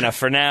maybe that's enough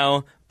for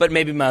now. But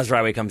maybe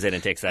Mazraoui comes in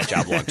and takes that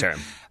job long term.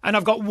 And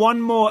I've got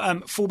one more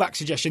fullback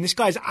suggestion. This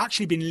guy's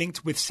actually been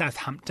linked with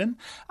Southampton.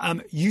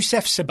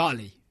 Youssef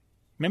Sabali.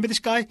 Remember this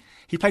guy?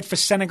 He played for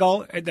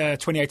Senegal at the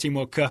 2018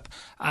 World Cup.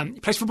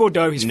 He plays for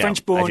Bordeaux. He's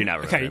French-born. I do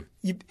not remember him.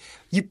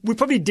 We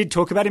probably did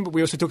talk about him, but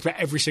we also talked about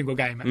every single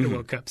game at the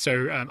World Cup.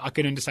 So I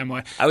can understand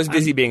why. I was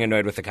busy being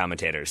annoyed with the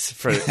commentators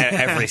for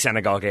every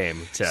Senegal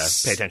game to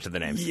pay attention to the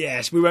names.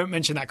 Yes, we won't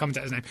mention that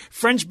commentator's name.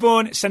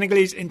 French-born,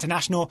 Senegalese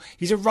international.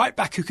 He's a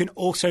right-back who can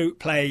also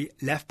play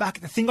left-back.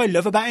 The thing I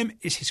love about him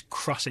is his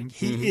crossing.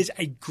 He is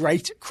a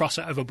great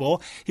crosser of a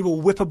ball. He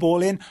will whip a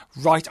ball in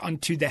right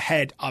onto the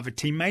head of a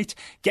teammate.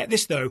 Get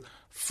this, though,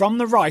 from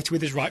the right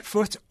with his right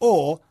foot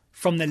or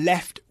from the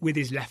left with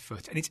his left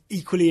foot. And it's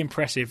equally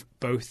impressive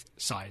both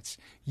sides.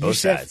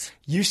 Youssef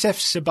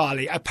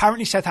Sabali.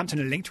 Apparently Southampton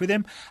are linked with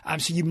him,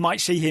 so you might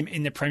see him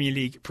in the Premier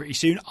League pretty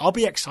soon. I'll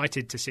be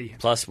excited to see him.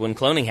 Plus, when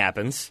cloning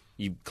happens,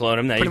 you clone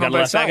him, now you've got a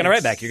left back and a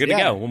right back. You're good to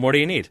go. What more do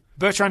you need?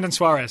 Bertrand and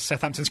Suarez,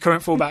 Southampton's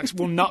current fullbacks,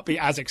 will not be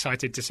as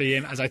excited to see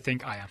him as I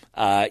think I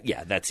am.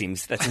 Yeah, that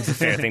seems a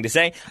fair thing to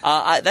say.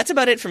 That's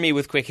about it for me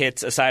with quick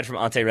hits. Aside from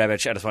Ante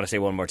Rebic, I just want to say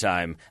one more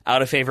time,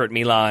 out of favour at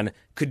Milan,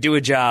 could do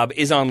a job,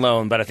 is on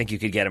loan, but I think you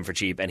could get him for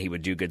cheap and he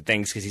would do good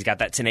things because he's got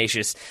that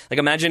tenacious, like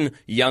imagine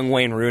young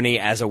Wayne Rooney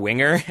as a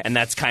winger, and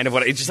that's kind of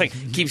what it just like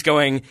keeps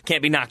going,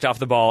 can't be knocked off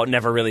the ball,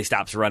 never really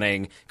stops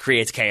running,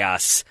 creates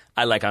chaos.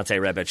 I like Ante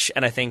Rebic,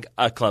 and I think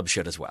a club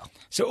should as well.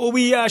 So all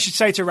we should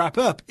say to wrap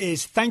up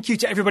is thank you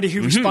to everybody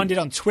who responded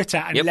on Twitter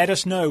and let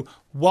us know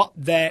what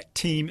their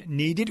team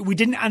needed. We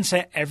didn't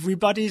answer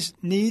everybody's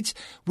needs.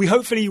 We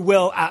hopefully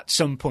will at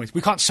some point.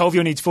 We can't solve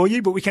your needs for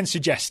you, but we can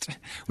suggest.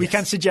 We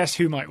can suggest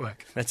who might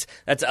work.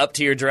 That's up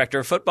to your director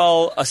of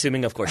football,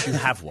 assuming, of course, you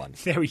have one.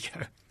 There we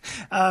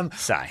go.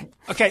 Sigh.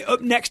 Okay,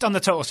 up next on the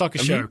Total Soccer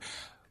Show,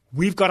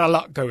 we've got a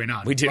lot going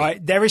on. We do.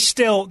 Right? There is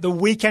still the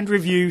weekend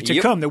review to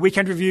come, the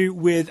weekend review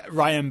with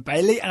Ryan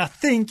Bailey. And I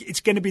think it's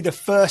going to be the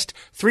first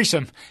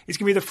threesome. It's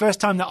going to be the first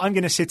time that I'm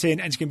going to sit in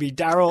and it's going to be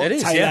Daryl,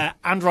 Taylor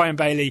and Ryan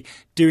Bailey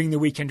doing the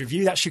weekend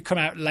review. That should come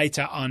out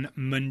later on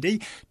Monday.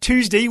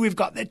 Tuesday, we've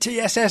got the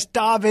TSS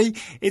Derby.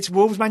 It's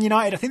Wolves Man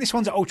United. I think this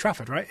one's at Old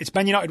Trafford, right? It's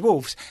Man United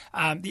Wolves.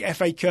 The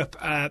FA Cup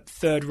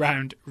third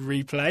round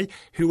replay.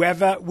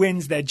 Whoever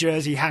wins, their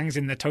jersey hangs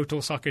in the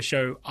Total Soccer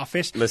Show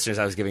office. Listeners,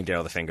 I was giving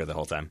Daryl the finger the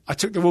whole time. I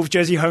took the Wolves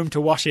jersey home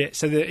to wash it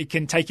so that it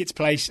can take its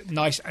place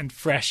nice and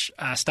fresh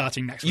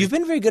starting next week. You've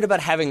been very good about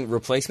having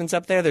replacements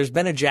up there. There's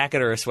been a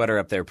jacket or a sweater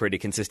up there pretty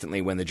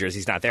consistently when the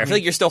jersey's not there. I feel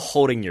like you're still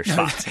holding your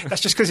spot.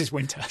 That's just because it's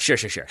winter. Sure.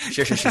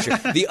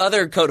 The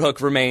other coat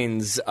hook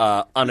remains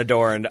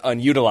unadorned,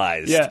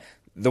 unutilized. Yeah.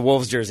 The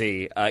Wolves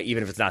jersey,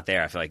 even if it's not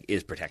there, I feel like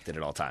is protected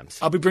at all times.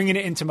 I'll be bringing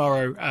it in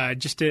tomorrow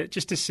just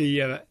to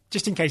see,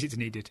 just in case it's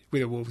needed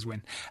with a Wolves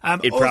win.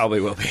 It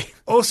probably will be.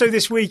 Also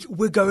this week,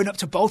 we're going up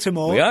to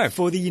Baltimore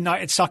for the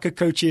United Soccer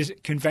Coaches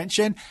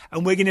Convention,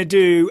 and we're going to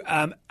do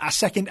our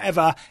second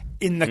ever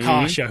In the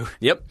Car show.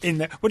 Yep.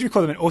 What do you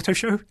call them, an auto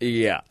show?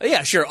 Yeah,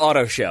 sure,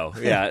 auto show.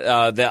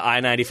 Yeah, the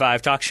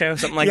I-95 talk show,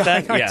 something like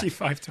that.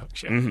 I-95 talk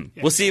show. Mm-hmm.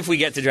 Yeah. We'll see if we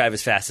get to drive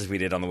as fast as we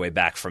did on the way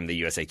back from the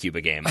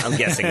USA-Cuba game. I'm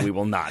guessing we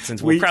will not,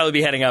 since we'll probably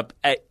be heading up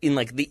in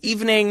like the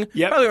evening,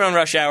 probably around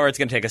rush hour. It's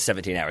going to take us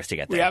 17 hours to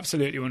get there. We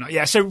absolutely will not.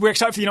 Yeah, so we're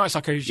excited for the United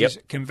Soccer Coaches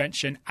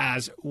Convention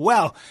as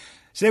well.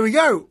 So there we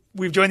go.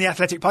 We've joined the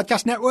Athletic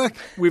Podcast Network.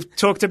 We've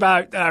talked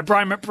about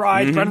Brian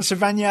McBride, Brandon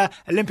Savagna,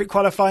 Olympic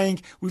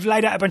qualifying. We've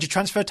laid out a bunch of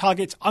transfer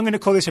targets. I'm going to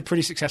call this a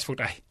pretty successful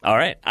day. All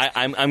right.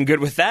 I'm good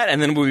with that. And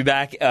then we'll be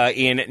back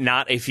in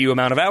not a few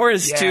amount of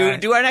hours to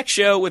do our next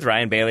show with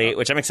Ryan Bailey,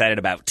 which I'm excited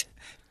about.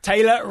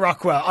 Taylor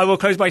Rockwell. I will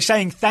close by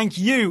saying thank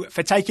you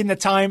for taking the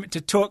time to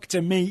talk to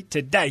me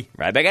today.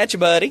 Right back at you,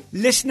 buddy.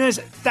 Listeners,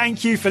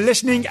 thank you for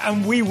listening,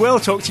 and we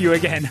will talk to you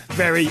again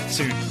very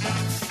soon.